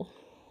whole.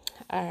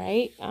 All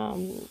right.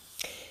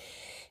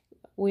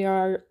 We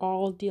are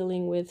all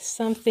dealing with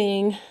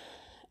something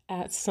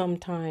at some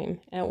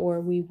time, or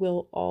we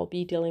will all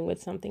be dealing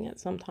with something at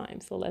some time.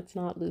 So let's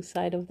not lose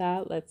sight of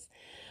that. Let's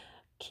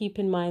keep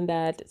in mind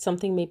that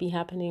something may be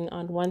happening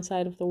on one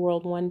side of the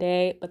world one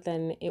day, but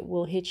then it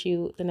will hit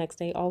you the next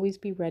day. Always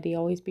be ready,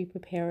 always be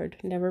prepared.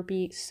 Never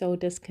be so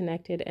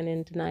disconnected and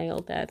in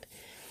denial that,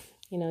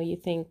 you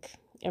think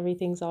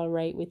everything's all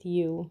right with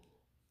you.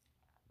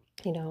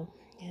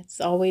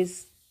 It's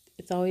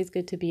always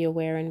good to be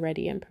aware and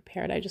ready and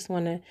prepared. I just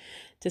wanted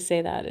to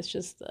say that. It's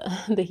just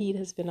the heat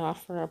has been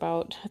off for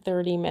about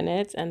 30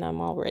 minutes and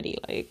I'm already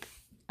like,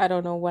 I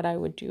don't know what I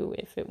would do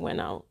if it went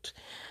out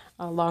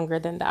longer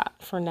than that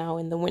for now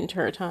in the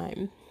winter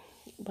time.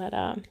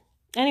 But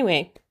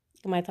anyway,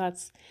 my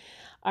thoughts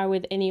are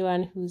with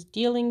anyone who's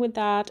dealing with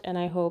that, and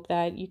I hope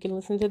that you can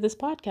listen to this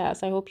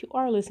podcast. I hope you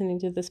are listening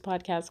to this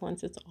podcast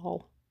once it's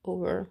all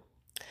over.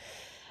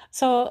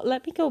 So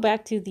let me go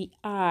back to the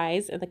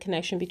eyes and the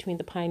connection between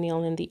the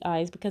pineal and the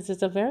eyes, because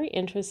it's a very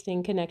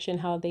interesting connection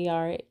how they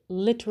are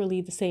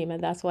literally the same.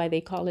 And that's why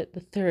they call it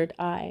the third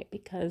eye,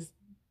 because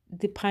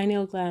the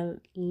pineal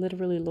gland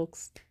literally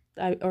looks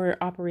or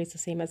operates the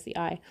same as the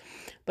eye,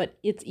 but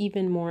it's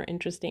even more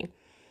interesting.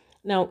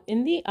 Now,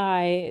 in the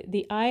eye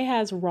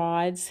has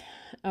rods,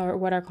 or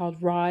what are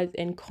called rods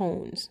and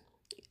cones.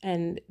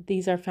 And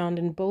these are found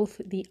in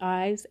both the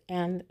eyes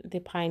and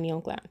the pineal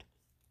gland.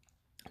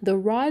 The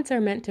rods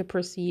are meant to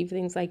perceive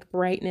things like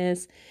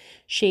brightness,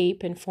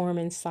 shape, and form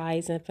and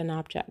size of an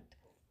object.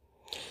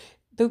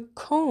 The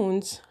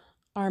cones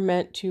are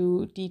meant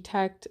to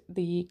detect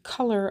the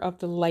color of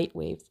the light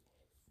waves.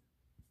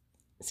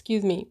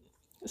 Excuse me.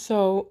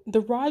 So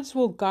the rods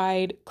will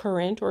guide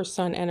current or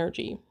sun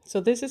energy. So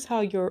this is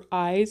how your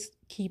eyes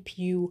keep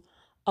you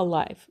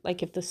alive.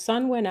 Like if the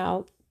sun went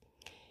out,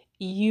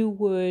 you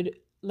would,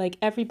 like,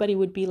 everybody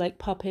would be like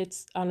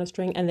puppets on a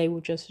string and they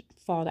would just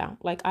fall down.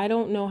 Like, I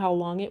don't know how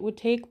long it would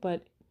take,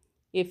 but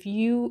if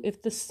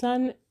the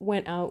sun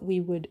went out, we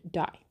would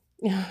die.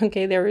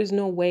 Okay, there is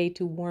no way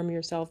to warm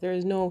yourself. There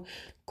is no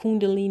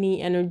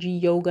Kundalini energy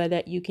yoga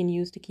that you can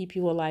use to keep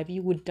you alive.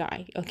 You would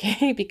die,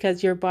 okay?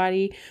 Because your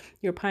body,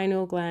 your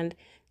pineal gland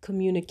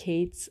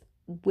communicates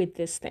with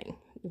this thing,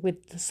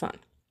 with the sun.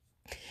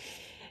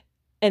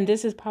 And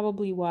this is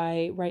probably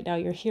why right now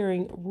you're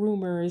hearing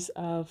rumors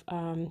of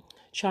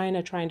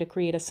China trying to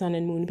create a sun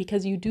and moon,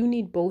 because you do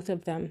need both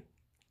of them.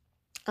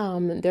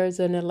 There's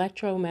an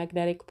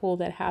electromagnetic pull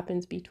that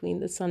happens between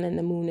the sun and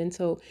the moon. And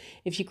so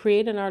if you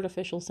create an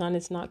artificial sun,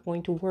 it's not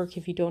going to work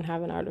if you don't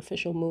have an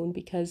artificial moon,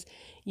 because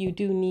you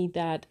do need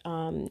that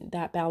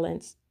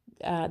balance,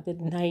 the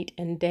night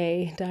and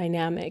day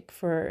dynamic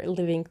for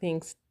living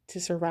things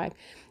to survive.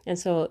 And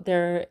so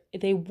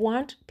they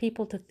want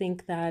people to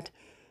think that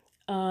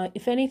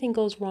if anything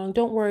goes wrong,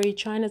 don't worry,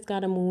 China's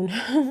got a moon.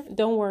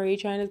 Don't worry,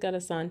 China's got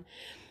a sun.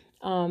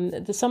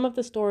 Some of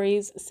the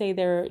stories say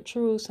they're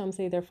true, some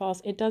say they're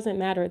false. It doesn't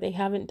matter. They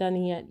haven't done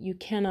it yet. You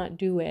cannot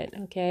do it.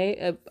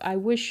 Okay. I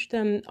wish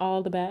them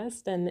all the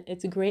best, and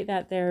it's great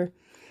that they're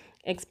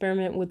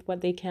experiment with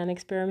what they can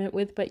experiment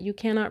with, but you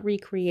cannot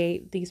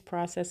recreate these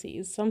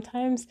processes.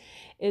 Sometimes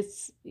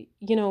it's,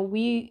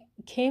 we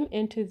came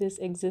into this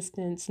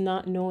existence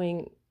not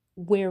knowing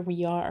where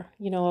we are.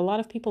 A lot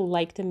of people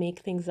like to make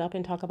things up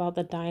and talk about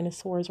the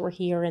dinosaurs were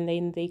here and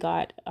then they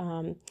got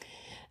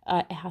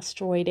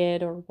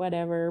asteroided or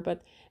whatever,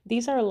 but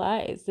these are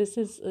lies. This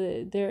is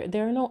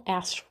there are no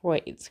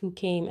asteroids who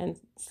came and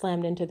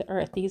slammed into the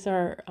earth. These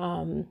are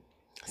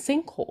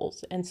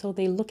sinkholes. And so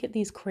they look at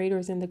these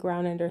craters in the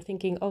ground and they're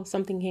thinking, oh,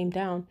 something came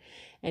down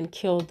and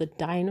killed the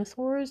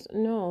dinosaurs.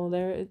 No,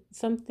 there's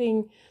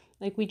something,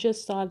 like we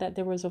just saw that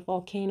there was a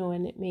volcano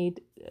and it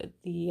made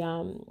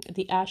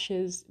the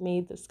ashes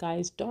made the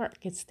skies dark.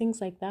 It's things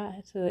like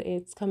that. So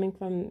it's coming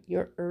from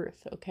your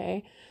earth,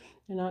 okay?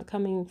 They're not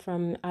coming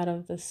from out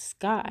of the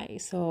sky.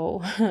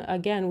 So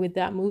again, with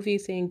that movie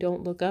saying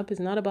don't look up,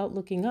 is not about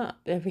looking up.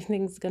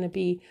 Everything's going to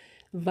be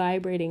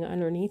vibrating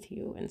underneath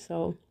you. And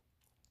so,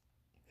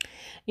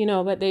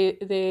 but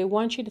they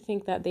want you to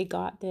think that they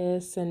got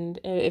this. And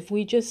if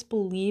we just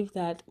believe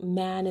that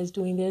man is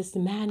doing this,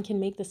 man can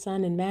make the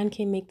sun and man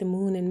can make the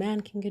moon and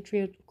man can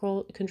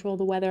control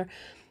the weather.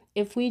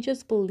 If we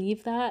just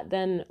believe that,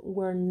 then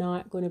we're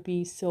not going to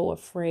be so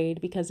afraid,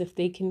 because if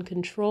they can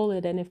control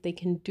it and if they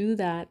can do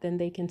that, then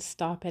they can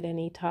stop at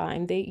any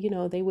time.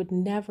 They would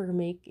never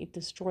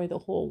destroy the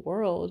whole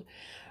world,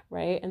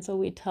 right? And so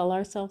we tell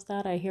ourselves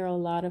that. I hear a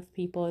lot of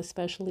people,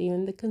 especially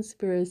in the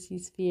conspiracy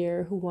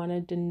sphere, who want to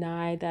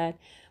deny that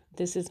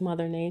This is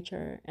Mother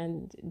Nature.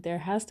 And there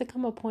has to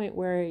come a point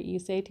where you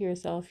say to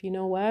yourself, you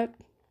know what?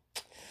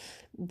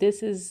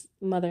 This is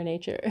Mother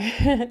Nature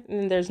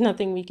and there's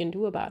nothing we can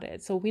do about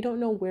it. So we don't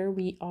know where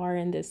we are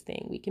in this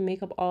thing. We can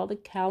make up all the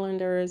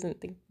calendars and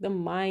think the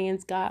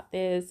Mayans got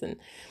this and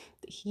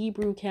the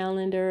Hebrew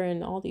calendar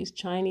and all these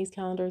Chinese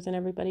calendars and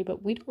everybody,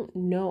 but we don't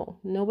know.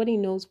 Nobody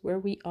knows where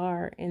we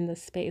are in the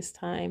space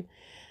time,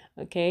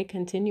 okay,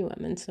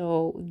 continuum. And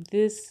so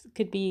this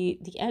could be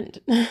the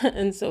end.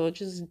 And so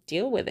just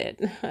deal with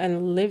it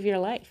and live your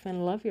life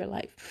and love your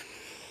life.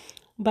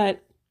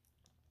 But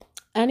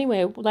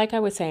anyway, like I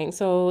was saying,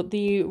 so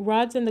the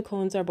rods and the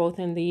cones are both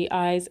in the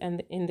eyes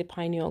and in the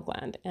pineal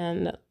gland.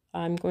 And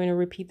I'm going to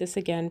repeat this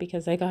again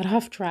because I got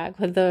off track.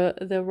 But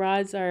the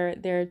rods are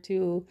there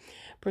to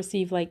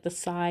perceive like the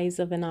size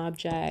of an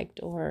object,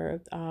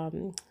 or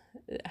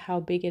how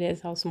big it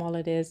is, how small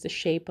it is, the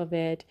shape of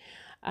it,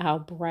 how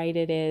bright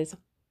it is.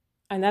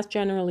 And that's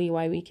generally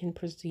why we can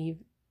perceive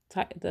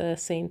the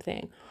same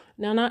thing.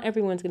 Now, not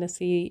everyone's going to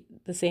see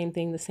the same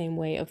thing the same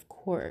way, of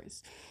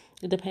course,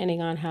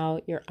 depending on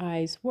how your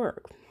eyes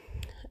work.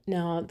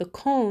 Now, the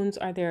cones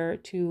are there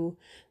to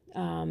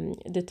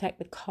detect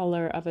the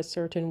color of a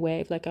certain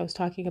wave. Like I was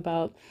talking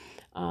about,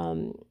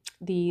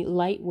 the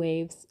light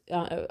waves,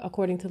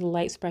 according to the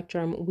light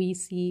spectrum, we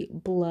see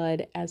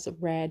blood as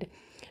red.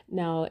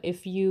 Now,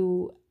 if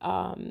your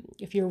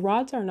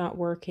rods are not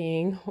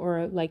working,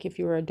 or like if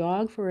you're a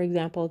dog, for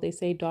example, they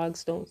say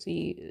dogs don't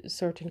see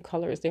certain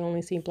colors. They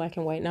only see black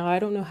and white. Now, I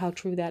don't know how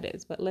true that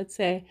is, but let's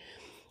say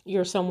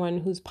you're someone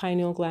whose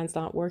pineal gland's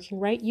not working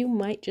right, you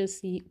might just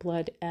see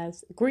blood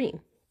as green.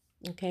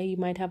 Okay, you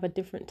might have a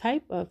different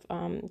type of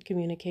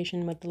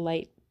communication with the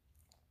light.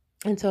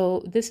 And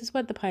so this is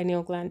what the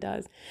pineal gland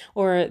does,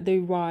 or the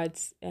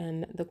rods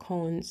and the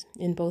cones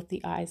in both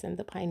the eyes and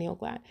the pineal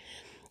gland.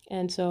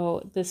 And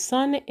so the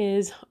sun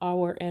is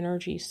our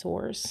energy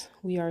source.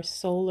 We are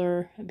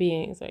solar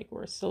beings, like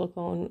we're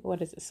silicon,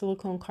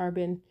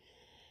 carbon,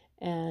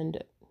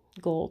 and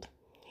gold.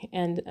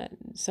 And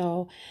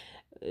so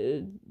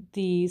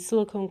the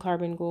silicon,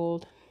 carbon,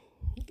 gold,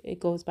 it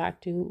goes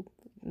back to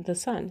the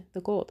sun,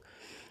 the gold.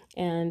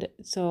 And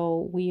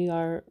so we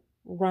are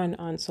run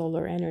on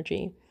solar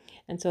energy.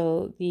 And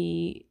so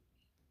the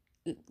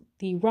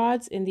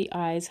rods in the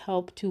eyes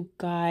help to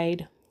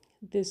guide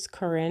this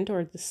current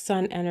or the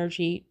sun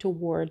energy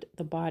toward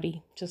the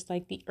body, just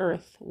like the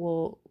earth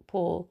will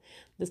pull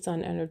the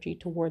sun energy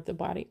toward the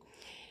body.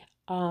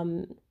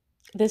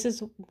 This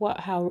is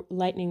how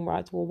lightning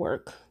rods will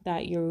work,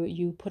 that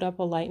you put up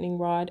a lightning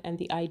rod, and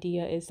the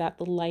idea is that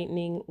the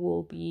lightning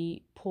will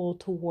be pulled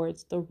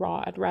towards the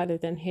rod rather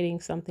than hitting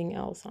something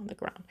else on the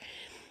ground.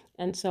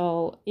 And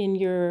so in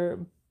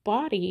your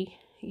body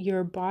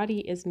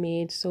is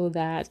made so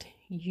that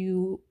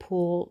you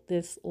pull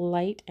this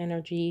light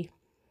energy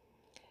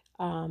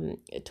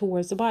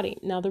towards the body.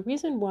 Now, the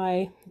reason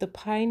why the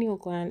pineal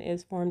gland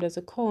is formed as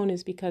a cone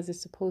is because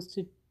it's supposed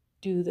to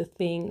do the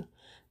thing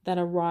that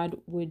a rod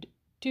would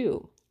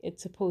do.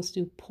 It's supposed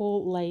to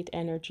pull light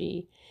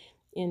energy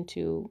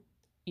into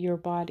your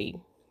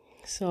body.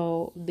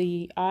 So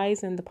the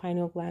eyes and the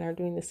pineal gland are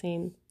doing the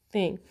same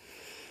thing.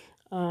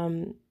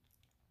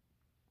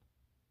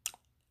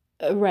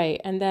 Right.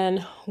 And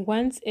then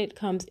once it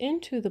comes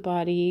into the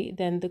body,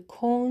 then the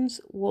cones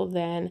will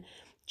then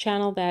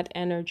channel that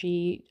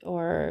energy,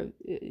 or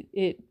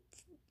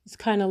it's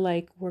kind of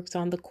like works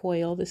on the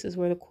coil. This is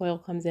where the coil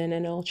comes in,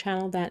 and it'll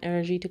channel that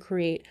energy to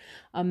create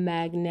a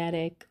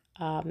magnetic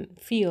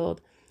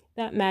field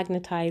that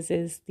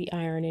magnetizes the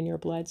iron in your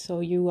blood. So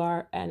you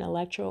are an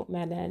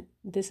electromagnet.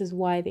 This is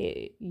why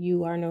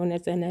you are known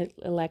as an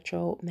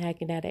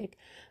electromagnetic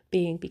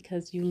being,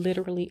 because you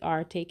literally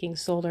are taking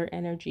solar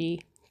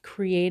energy,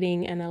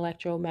 creating an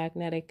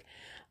electromagnetic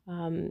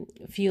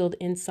field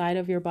inside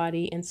of your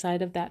body,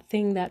 inside of that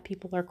thing that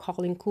people are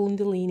calling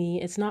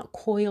Kundalini. It's not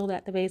coiled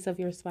at the base of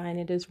your spine,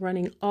 it is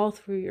running all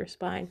through your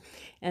spine.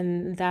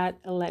 And that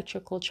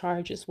electrical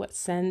charge is what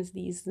sends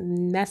these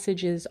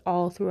messages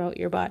all throughout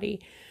your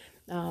body,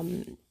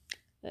 right,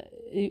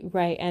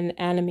 and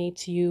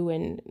animates you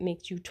and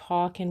makes you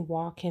talk and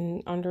walk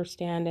and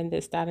understand and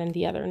this, that, and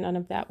the other. None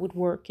of that would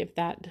work if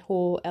that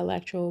whole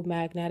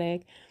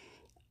electromagnetic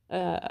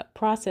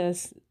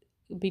process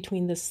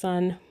between the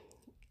sun,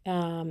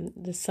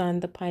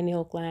 the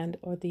pineal gland,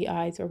 or the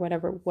eyes, or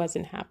whatever,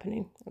 wasn't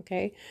happening.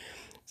 Okay,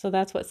 so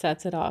that's what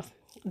sets it off.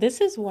 This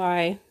is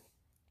why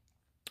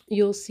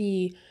you'll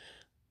see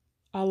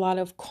a lot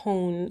of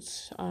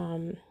cones.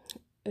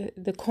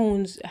 The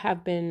cones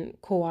have been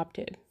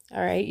co-opted.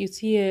 All right, you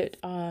see it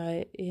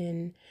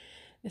in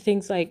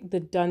things like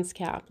the dunce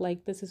cap.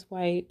 Like, this is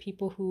why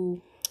people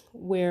who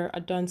wear a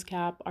dunce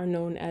cap are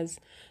known as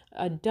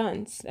a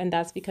dunce, and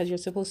that's because you're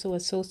supposed to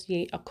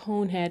associate a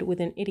cone head with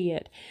an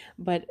idiot.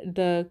 But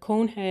the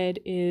cone head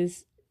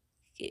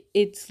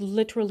it's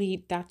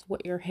literally, that's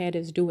what your head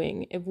is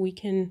doing.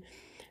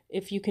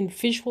 If you can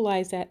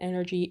visualize that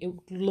energy, it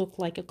would look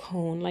like a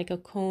cone. Like, a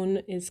cone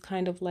is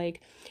kind of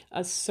like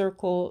a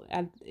circle.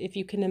 And if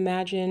you can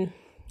imagine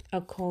a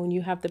cone,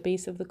 you have the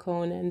base of the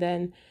cone, and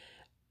then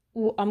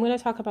I'm going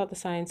to talk about the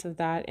science of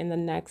that in the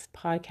next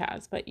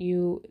podcast, but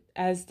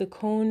as the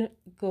cone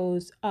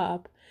goes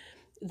up,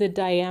 the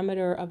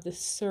diameter of the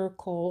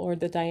circle or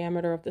the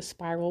diameter of the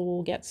spiral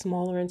will get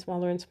smaller and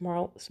smaller and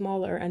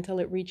smaller until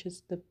it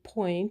reaches the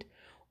point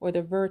or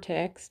the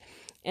vertex.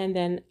 And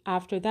then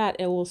after that,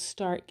 it will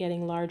start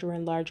getting larger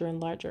and larger and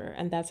larger.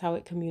 And that's how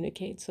it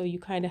communicates. So you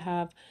kind of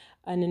have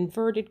an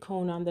inverted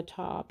cone on the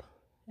top,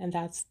 and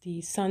that's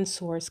the sun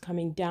source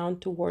coming down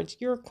towards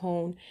your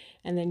cone.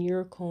 And then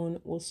your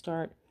cone will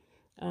start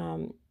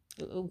um,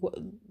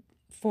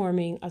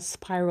 forming a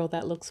spiral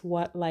that looks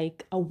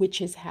like a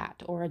witch's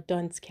hat or a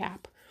dunce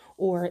cap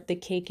or the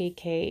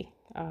KKK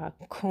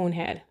cone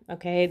head.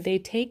 Okay, they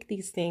take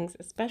these things,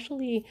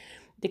 especially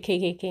the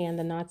KKK and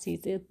the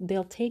Nazis.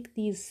 They'll take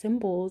these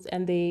symbols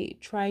and they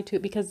try to,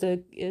 because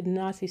the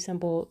Nazi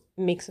symbol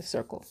makes a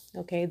circle.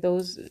 Okay,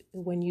 those,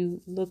 when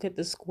you look at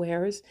the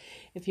squares,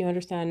 if you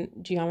understand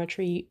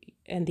geometry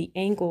and the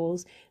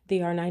angles,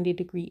 they are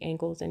 90-degree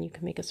angles, and you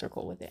can make a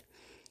circle with it.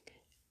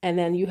 And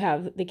then you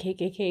have the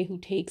KKK who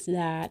takes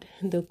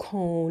the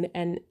cone,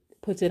 and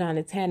puts it on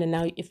its head. And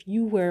now if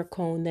you wear a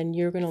cone, then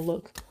you're going to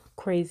look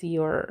crazy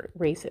or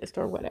racist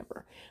or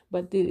whatever.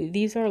 But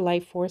these are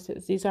life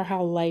forces. These are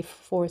how life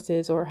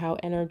forces, or how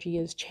energy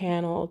is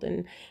channeled,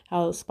 and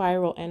how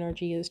spiral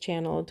energy is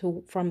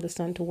channeled from the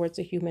sun towards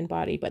the human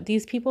body. But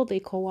these people, they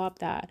co-opt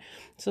that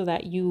so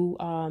that you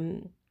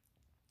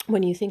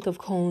when you think of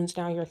cones,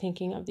 now you're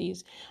thinking of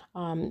these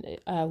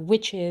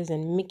witches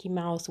and Mickey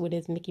Mouse with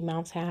his Mickey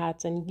Mouse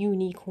hats and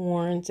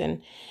unicorns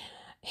and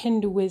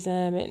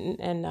Hinduism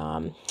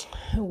and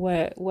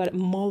what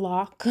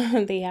Moloch.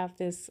 They have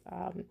this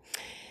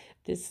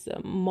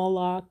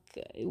Moloch,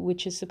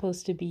 which is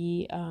supposed to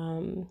be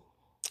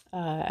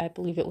I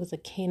believe it was a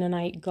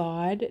Canaanite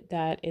god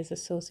that is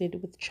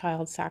associated with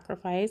child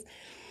sacrifice.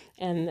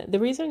 And the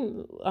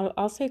reason,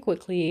 I'll say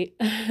quickly,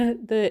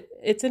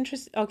 it's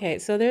interesting. Okay,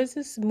 so there's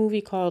this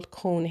movie called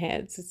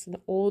Coneheads. It's an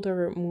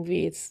older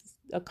movie. It's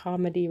a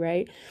comedy,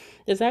 right?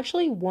 There's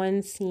actually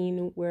one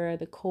scene where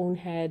the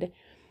conehead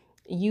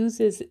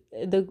uses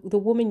the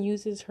woman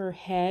uses her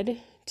head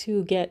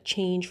to get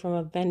change from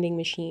a vending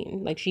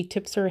machine. Like, she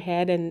tips her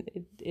head, and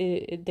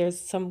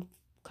there's some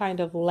kind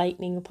of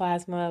lightning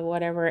plasma,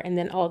 whatever, and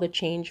then all the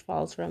change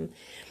falls from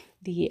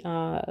the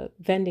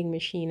vending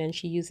machine, and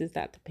she uses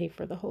that to pay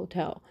for the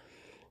hotel.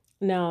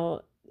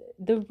 Now,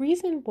 the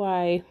reason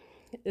why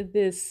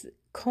this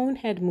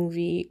Conehead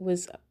movie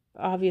was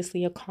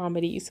obviously a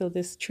comedy, so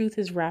this truth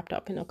is wrapped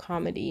up in a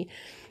comedy,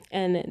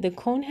 and the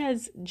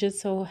Coneheads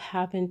just so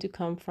happened to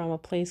come from a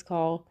place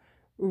called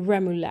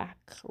Remulac.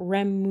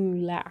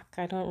 Remulac.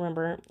 I don't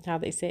remember how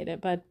they say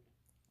it, but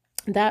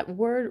that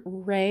word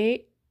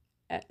Ray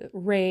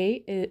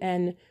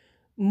and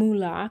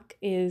Mulak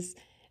is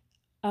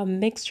a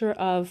mixture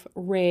of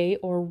Re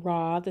or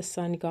Ra, the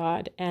sun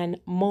god, and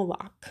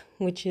Moloch,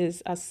 which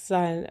is a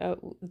sun.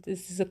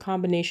 This is a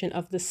combination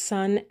of the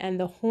sun and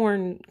the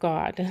horn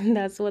god.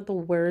 That's what the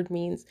word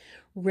means,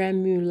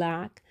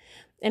 Remulak.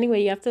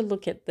 Anyway, you have to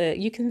look at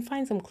you can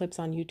find some clips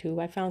on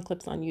YouTube. I found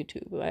clips on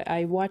YouTube.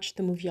 I watched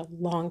the movie a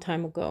long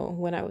time ago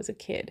when I was a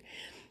kid,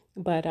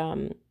 but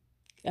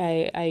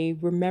I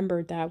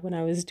remembered that when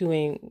I was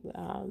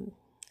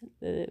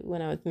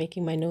when I was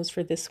making my notes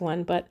for this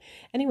one. But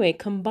anyway,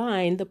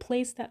 combined, the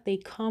place that they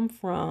come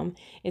from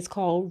is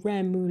called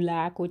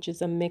Remulak, which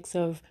is a mix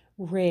of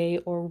Re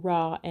or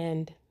Ra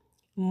and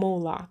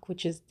Moloch,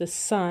 which is the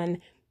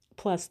sun,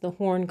 plus the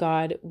horn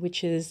god,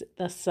 which is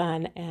the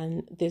sun,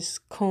 and this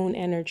cone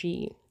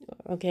energy.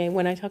 Okay,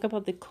 when I talk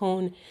about the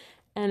cone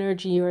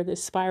energy or the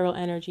spiral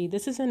energy,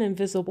 this is an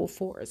invisible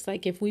force.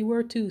 Like, if we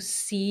were to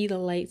see the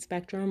light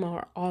spectrum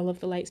or all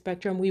of the light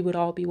spectrum, we would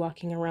all be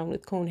walking around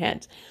with cone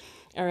heads.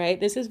 All right,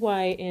 this is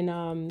why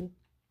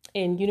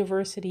in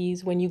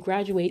universities, when you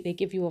graduate, they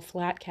give you a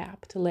flat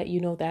cap to let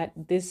you know that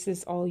this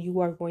is all you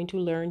are going to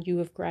learn. You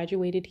have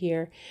graduated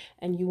here,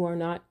 and you are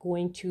not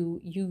going to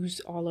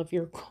use all of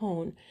your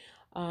cone.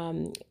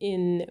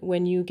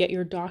 When you get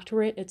your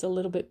doctorate, it's a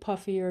little bit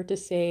puffier to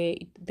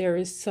say there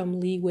is some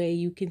leeway.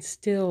 You can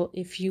still,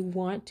 if you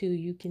want to,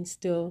 you can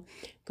still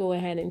go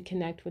ahead and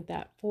connect with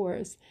that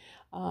force.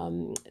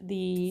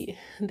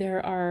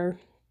 There are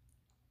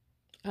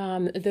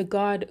the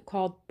god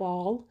called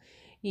Baal.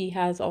 He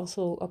has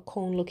also a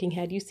cone-looking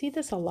head. You see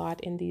this a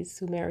lot in these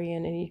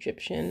Sumerian and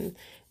Egyptian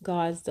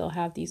gods. They'll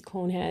have these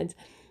cone heads.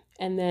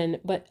 And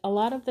then, but a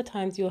lot of the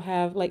times you'll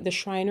have, like, the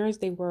Shriners,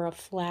 they wear a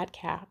flat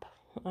cap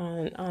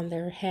on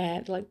their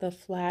head, like the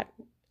flat,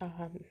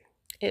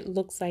 it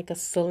looks like a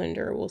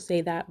cylinder, we'll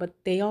say that, but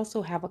they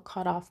also have a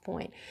cutoff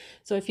point.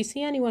 So if you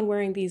see anyone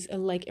wearing these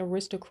like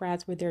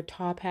aristocrats with their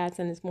top hats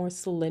and it's more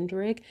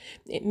cylindric,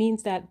 it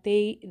means that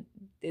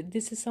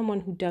this is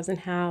someone who doesn't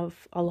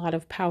have a lot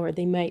of power.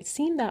 They might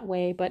seem that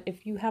way, but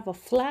if you have a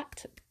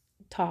flat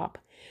top,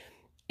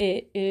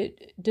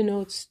 it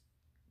denotes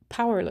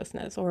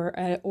powerlessness or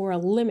a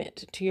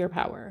limit to your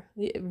power.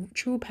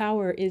 True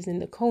power is in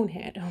the cone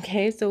head.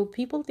 Okay, so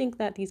people think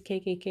that these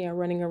KKK are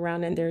running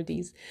around and they're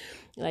these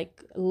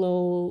like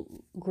low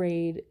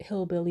grade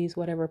hillbillies,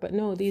 whatever, but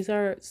no, these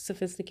are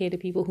sophisticated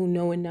people who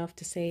know enough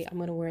to say, I'm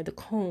gonna wear the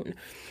cone.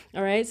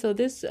 All right, so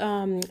this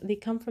they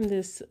come from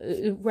this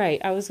right.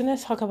 I was gonna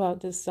talk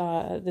about this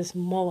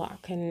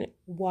Moloch and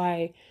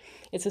why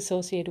it's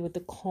associated with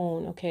the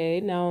cone. Okay,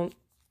 now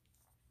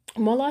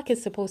Moloch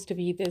is supposed to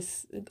be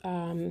this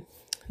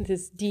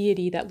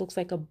deity that looks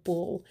like a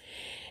bull,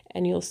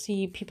 and you'll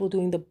see people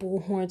doing the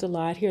bull horns a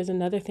lot. Here's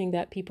another thing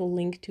that people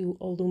link to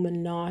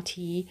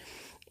Illuminati,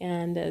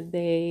 and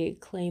they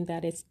claim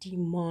that it's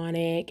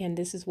demonic, and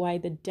this is why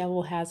the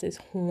devil has his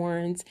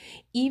horns.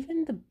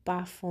 Even the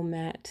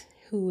Baphomet,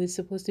 who is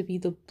supposed to be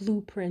the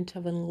blueprint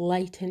of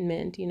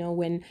enlightenment,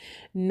 when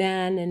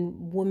man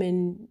and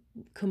woman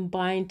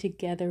combine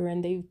together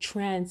and they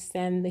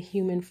transcend the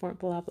human form,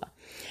 blah blah,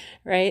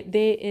 right?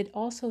 It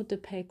also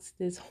depicts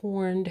this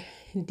horned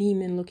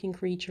demon looking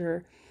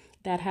creature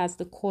that has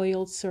the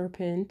coiled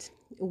serpent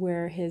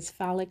where his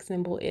phallic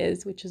symbol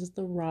is, which is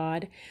the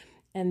rod,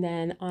 and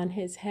then on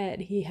his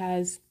head he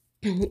has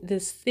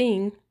this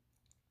thing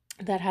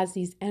that has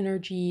these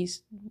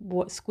energies,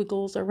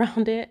 squiggles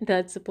around it,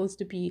 that's supposed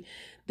to be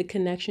the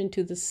connection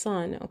to the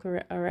sun.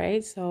 Okay, all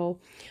right,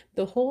 so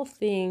the whole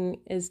thing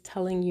is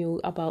telling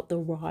you about the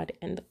rod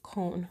and the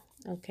cone,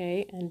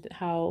 okay, and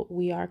how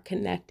we are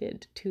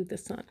connected to the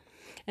sun.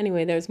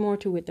 Anyway, there's more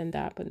to it than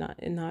that, but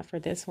not for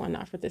this one,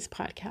 not for this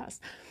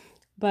podcast.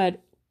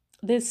 But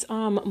this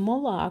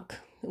Moloch,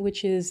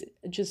 which is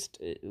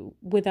just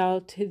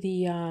without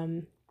the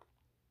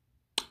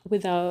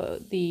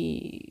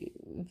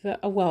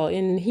well,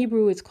 in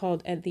Hebrew it's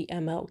called the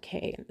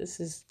MLK, and this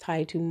is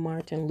tied to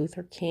Martin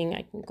Luther King.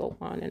 I can go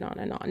on and on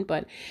and on,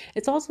 but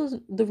it's also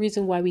the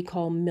reason why we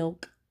call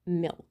milk,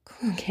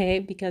 okay,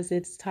 because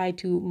it's tied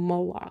to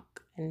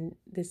Moloch and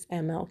this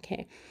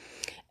MLK.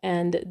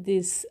 And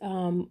this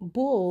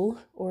bull,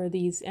 or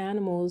these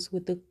animals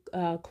with the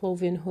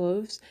cloven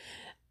hooves,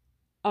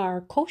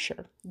 are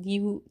kosher.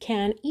 You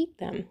can eat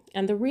them.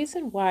 And the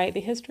reason why,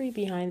 the history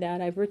behind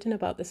that, I've written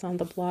about this on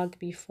the blog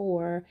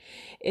before,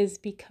 is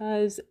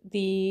because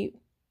the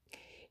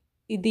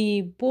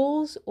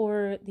bulls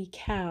or the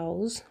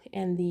cows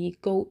and the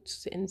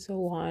goats and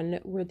so on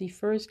were the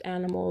first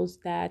animals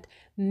that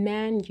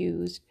man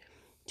used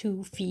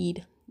to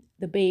feed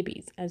the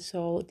babies. And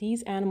so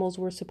these animals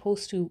were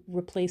supposed to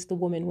replace the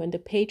woman. When the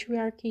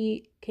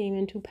patriarchy came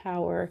into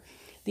power,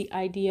 the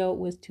idea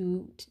was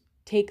to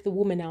take the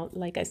woman out.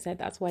 Like I said,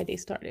 that's why they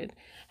started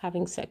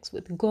having sex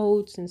with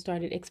goats and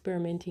started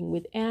experimenting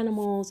with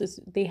animals.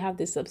 They have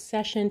this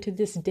obsession to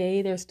this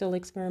day. They're still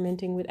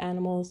experimenting with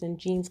animals and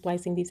gene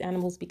splicing these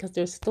animals because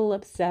they're still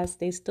obsessed.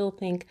 They still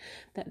think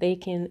that they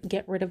can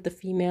get rid of the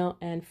female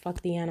and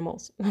fuck the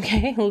animals,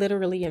 okay?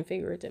 Literally and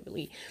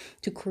figuratively,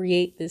 to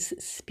create this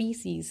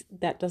species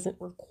that doesn't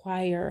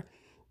require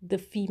the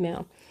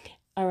female.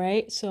 All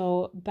right,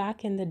 so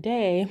back in the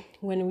day,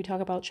 when we talk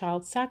about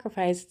child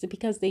sacrifice, it's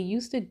because they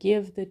used to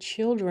give the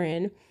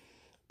children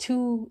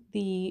to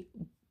the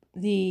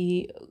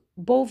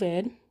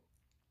bovid,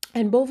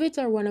 and bovids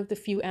are one of the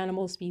few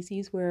animal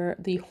species where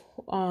the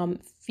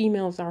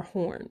females are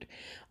horned.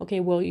 Okay,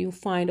 well, you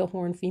find a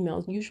horned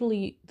female.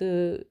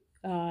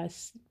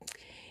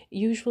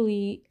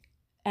 Usually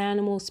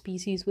animal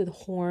species with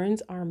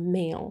horns are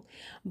male,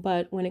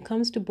 but when it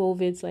comes to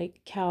bovids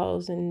like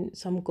cows and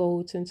some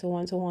goats and so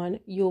on,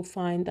 you'll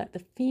find that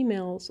the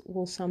females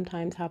will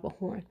sometimes have a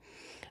horn.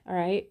 All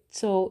right,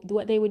 so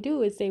what they would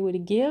do is they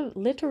would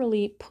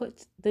literally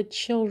put the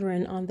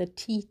children on the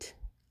teat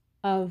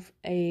of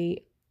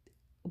a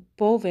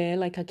bovid,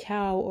 like a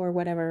cow or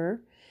whatever,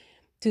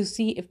 to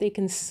see if they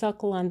can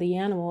suckle on the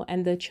animal,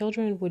 and the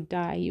children would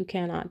die. You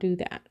cannot do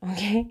that,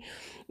 okay?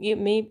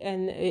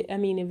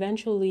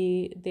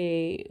 Eventually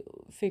they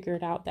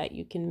figured out that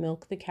you can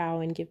milk the cow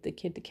and give the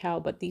kid the cow,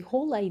 but the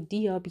whole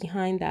idea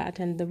behind that,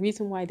 and the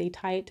reason why they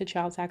tie it to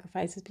child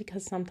sacrifice, is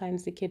because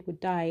sometimes the kid would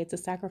die. It's a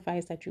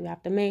sacrifice that you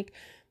have to make.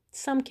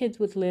 Some kids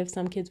would live,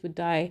 some kids would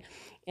die,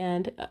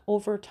 and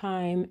over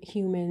time,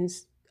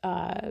 humans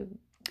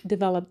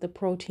developed the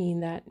protein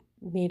that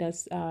made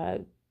us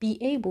be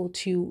able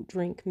to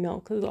drink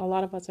milk, because a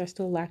lot of us are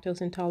still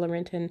lactose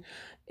intolerant, and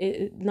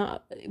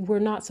we're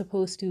not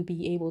supposed to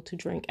be able to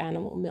drink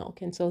animal milk.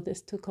 And so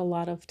this took a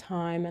lot of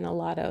time and a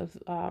lot of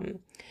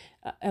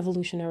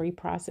evolutionary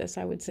process,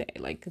 I would say.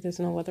 Like, there's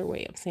no other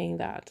way of saying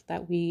that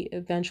we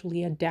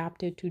eventually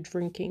adapted to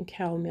drinking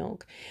cow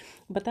milk.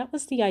 But that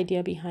was the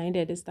idea behind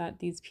it, is that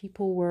these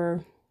people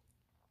were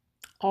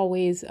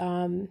always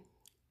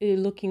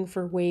looking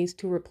for ways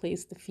to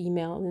replace the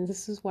female. And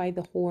this is why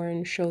the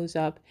horn shows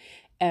up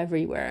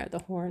everywhere. The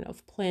horn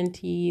of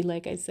plenty,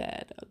 like I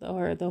said,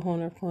 or the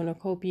horn of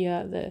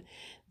cornucopia,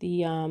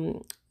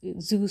 the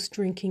Zeus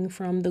drinking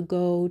from the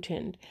goat,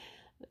 and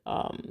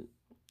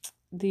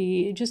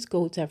just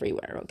goats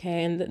everywhere,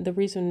 okay? And the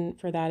reason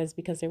for that is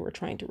because they were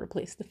trying to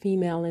replace the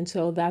female. And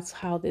so that's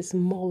how this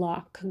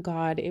Moloch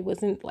god, it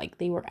wasn't like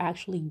they were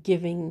actually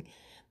giving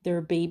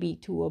their baby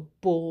to a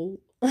bull.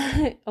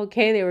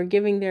 Okay, they were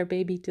giving their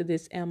baby to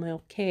this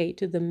MLK,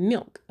 to the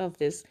milk of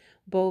this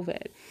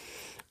bovid.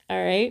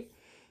 All right.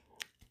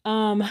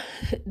 Um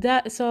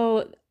that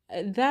so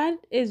that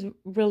is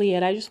really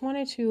it. I just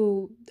wanted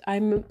to,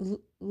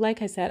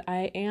 like I said,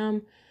 I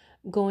am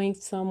going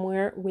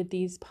somewhere with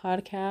these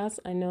podcasts.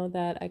 I know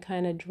that I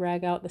kind of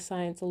drag out the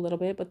science a little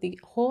bit, but the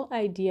whole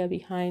idea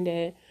behind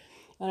it,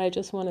 what I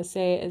just want to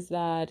say is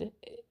that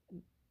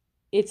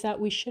it's that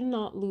we should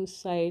not lose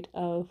sight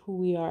of who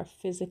we are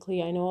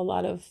physically. I know a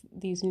lot of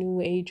these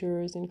new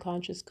agers and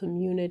conscious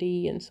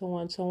community and so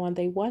on,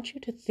 they want you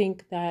to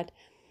think that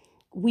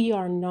we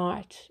are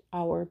not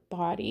our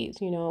bodies,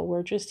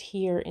 we're just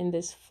here in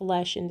this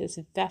flesh, in this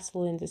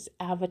vessel, in this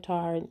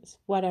avatar, in this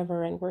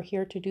whatever, and we're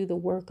here to do the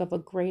work of a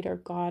greater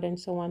God and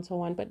so on,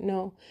 so on. But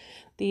no,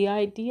 the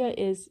idea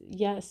is,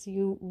 yes,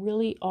 you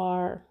really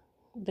are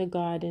the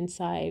God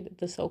inside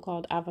the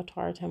so-called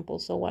avatar temple,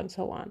 so on,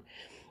 so on.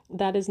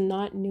 That is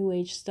not new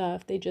age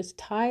stuff. They just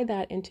tie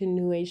that into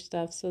new age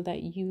stuff so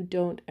that you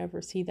don't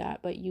ever see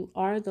that. But you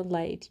are the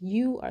light.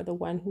 You are the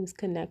one who's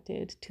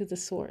connected to the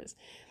source.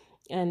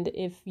 And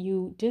if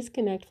you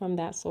disconnect from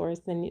that source,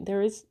 then you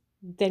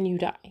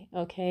die.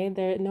 Okay,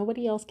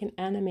 nobody else can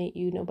animate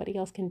you, nobody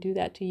else can do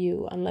that to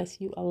you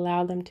unless you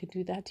allow them to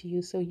do that to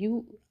you. So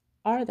you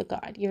are the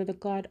God, you're the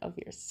God of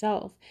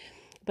yourself.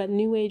 But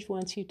new age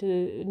wants you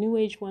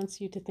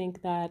to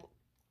think that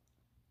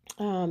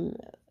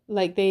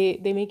like they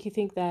make you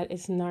think that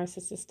it's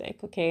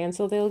narcissistic. Okay, and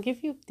so they'll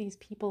give you these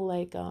people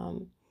like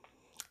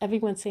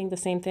everyone's saying the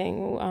same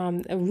thing.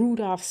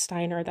 Rudolf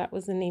Steiner, that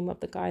was the name of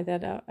the guy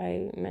that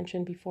I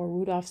mentioned before.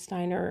 Rudolf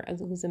Steiner,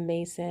 who's a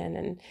Mason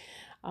and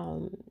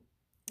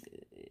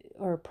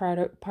or part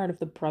of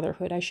the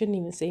Brotherhood. I shouldn't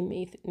even say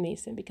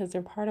Mason because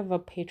they're part of a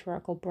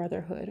patriarchal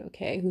brotherhood,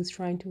 okay, who's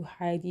trying to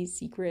hide these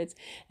secrets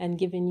and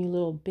giving you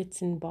little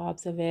bits and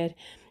bobs of it.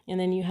 And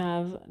then you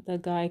have the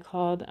guy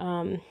called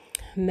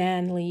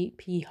Manly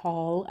P.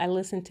 Hall. I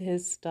listen to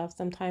his stuff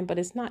sometime, but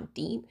it's not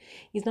deep.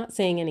 He's not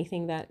saying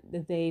anything that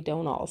they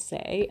don't all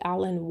say.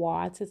 Alan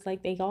Watts, it's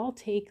like they all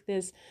take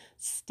this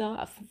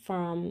stuff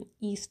from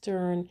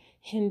Eastern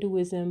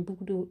Hinduism,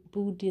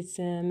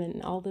 Buddhism,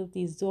 and all of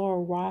these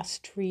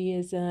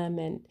Zoroastrianism,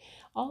 and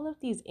all of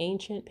these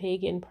ancient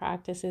pagan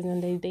practices,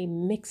 and they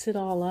mix it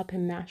all up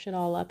and mash it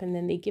all up, and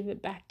then they give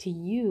it back to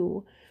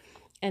you.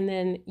 And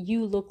then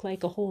you look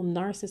like a whole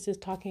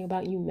narcissist talking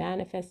about you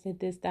manifested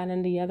this, that,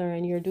 and the other,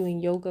 and you're doing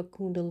yoga,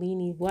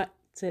 Kundalini,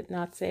 what's it,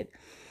 not it.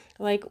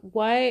 Like,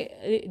 why?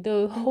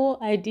 The whole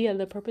idea,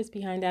 the purpose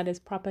behind that is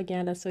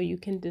propaganda, so you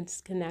can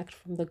disconnect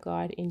from the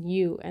God in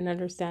you and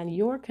understand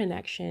your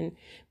connection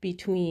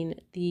between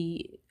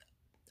the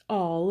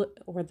all,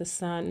 or the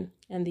sun,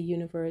 and the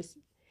universe,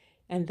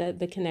 and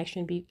the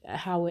connection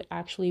how it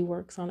actually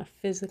works on a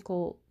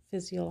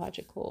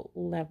physiological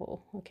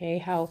level. Okay,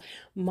 how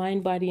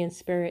mind, body, and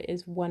spirit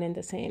is one and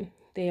the same.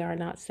 They are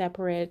not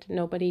separate.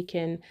 Nobody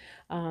can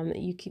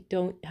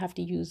don't have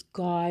to use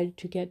God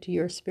to get to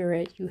your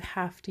spirit. You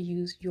have to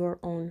use your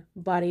own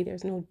body.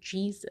 There's no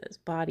Jesus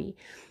body.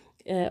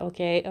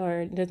 Okay,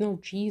 or there's no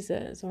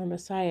Jesus or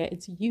Messiah.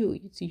 It's you.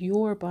 It's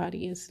your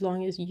body. As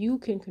long as you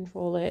can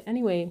control it.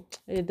 Anyway,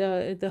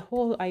 the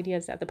whole idea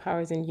is that the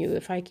power is in you.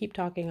 If I keep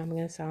talking, I'm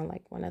going to sound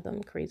like one of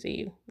them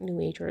crazy new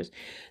agers.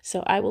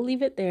 So I will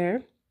leave it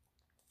there,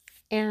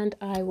 and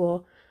I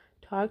will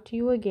talk to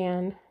you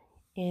again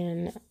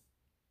in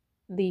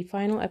the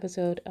final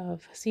episode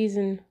of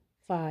season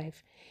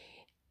 5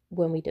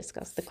 when we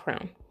discuss the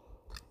crown.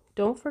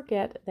 Don't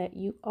forget that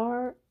you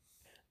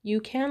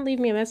can leave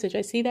me a message.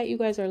 I see that you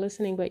guys are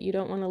listening, but you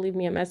don't want to leave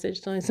me a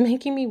message. So it's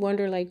making me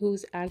wonder, like,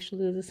 who's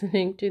actually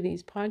listening to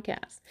these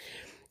podcasts.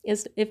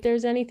 If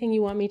there's anything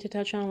you want me to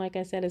touch on, like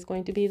I said, it's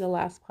going to be the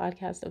last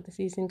podcast of the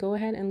season. Go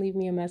ahead and leave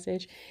me a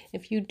message.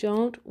 If you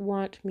don't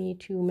want me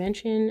to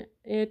mention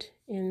it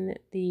in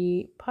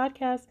the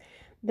podcast,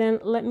 then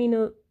let me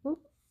know.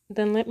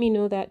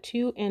 That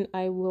too, and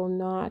I will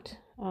not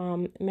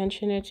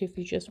mention it if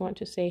you just want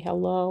to say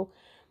hello.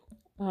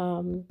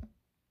 And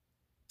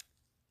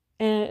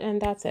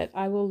that's it.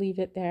 I will leave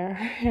it there.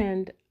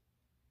 And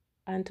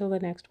until the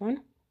next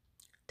one,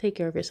 take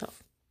care of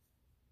yourself.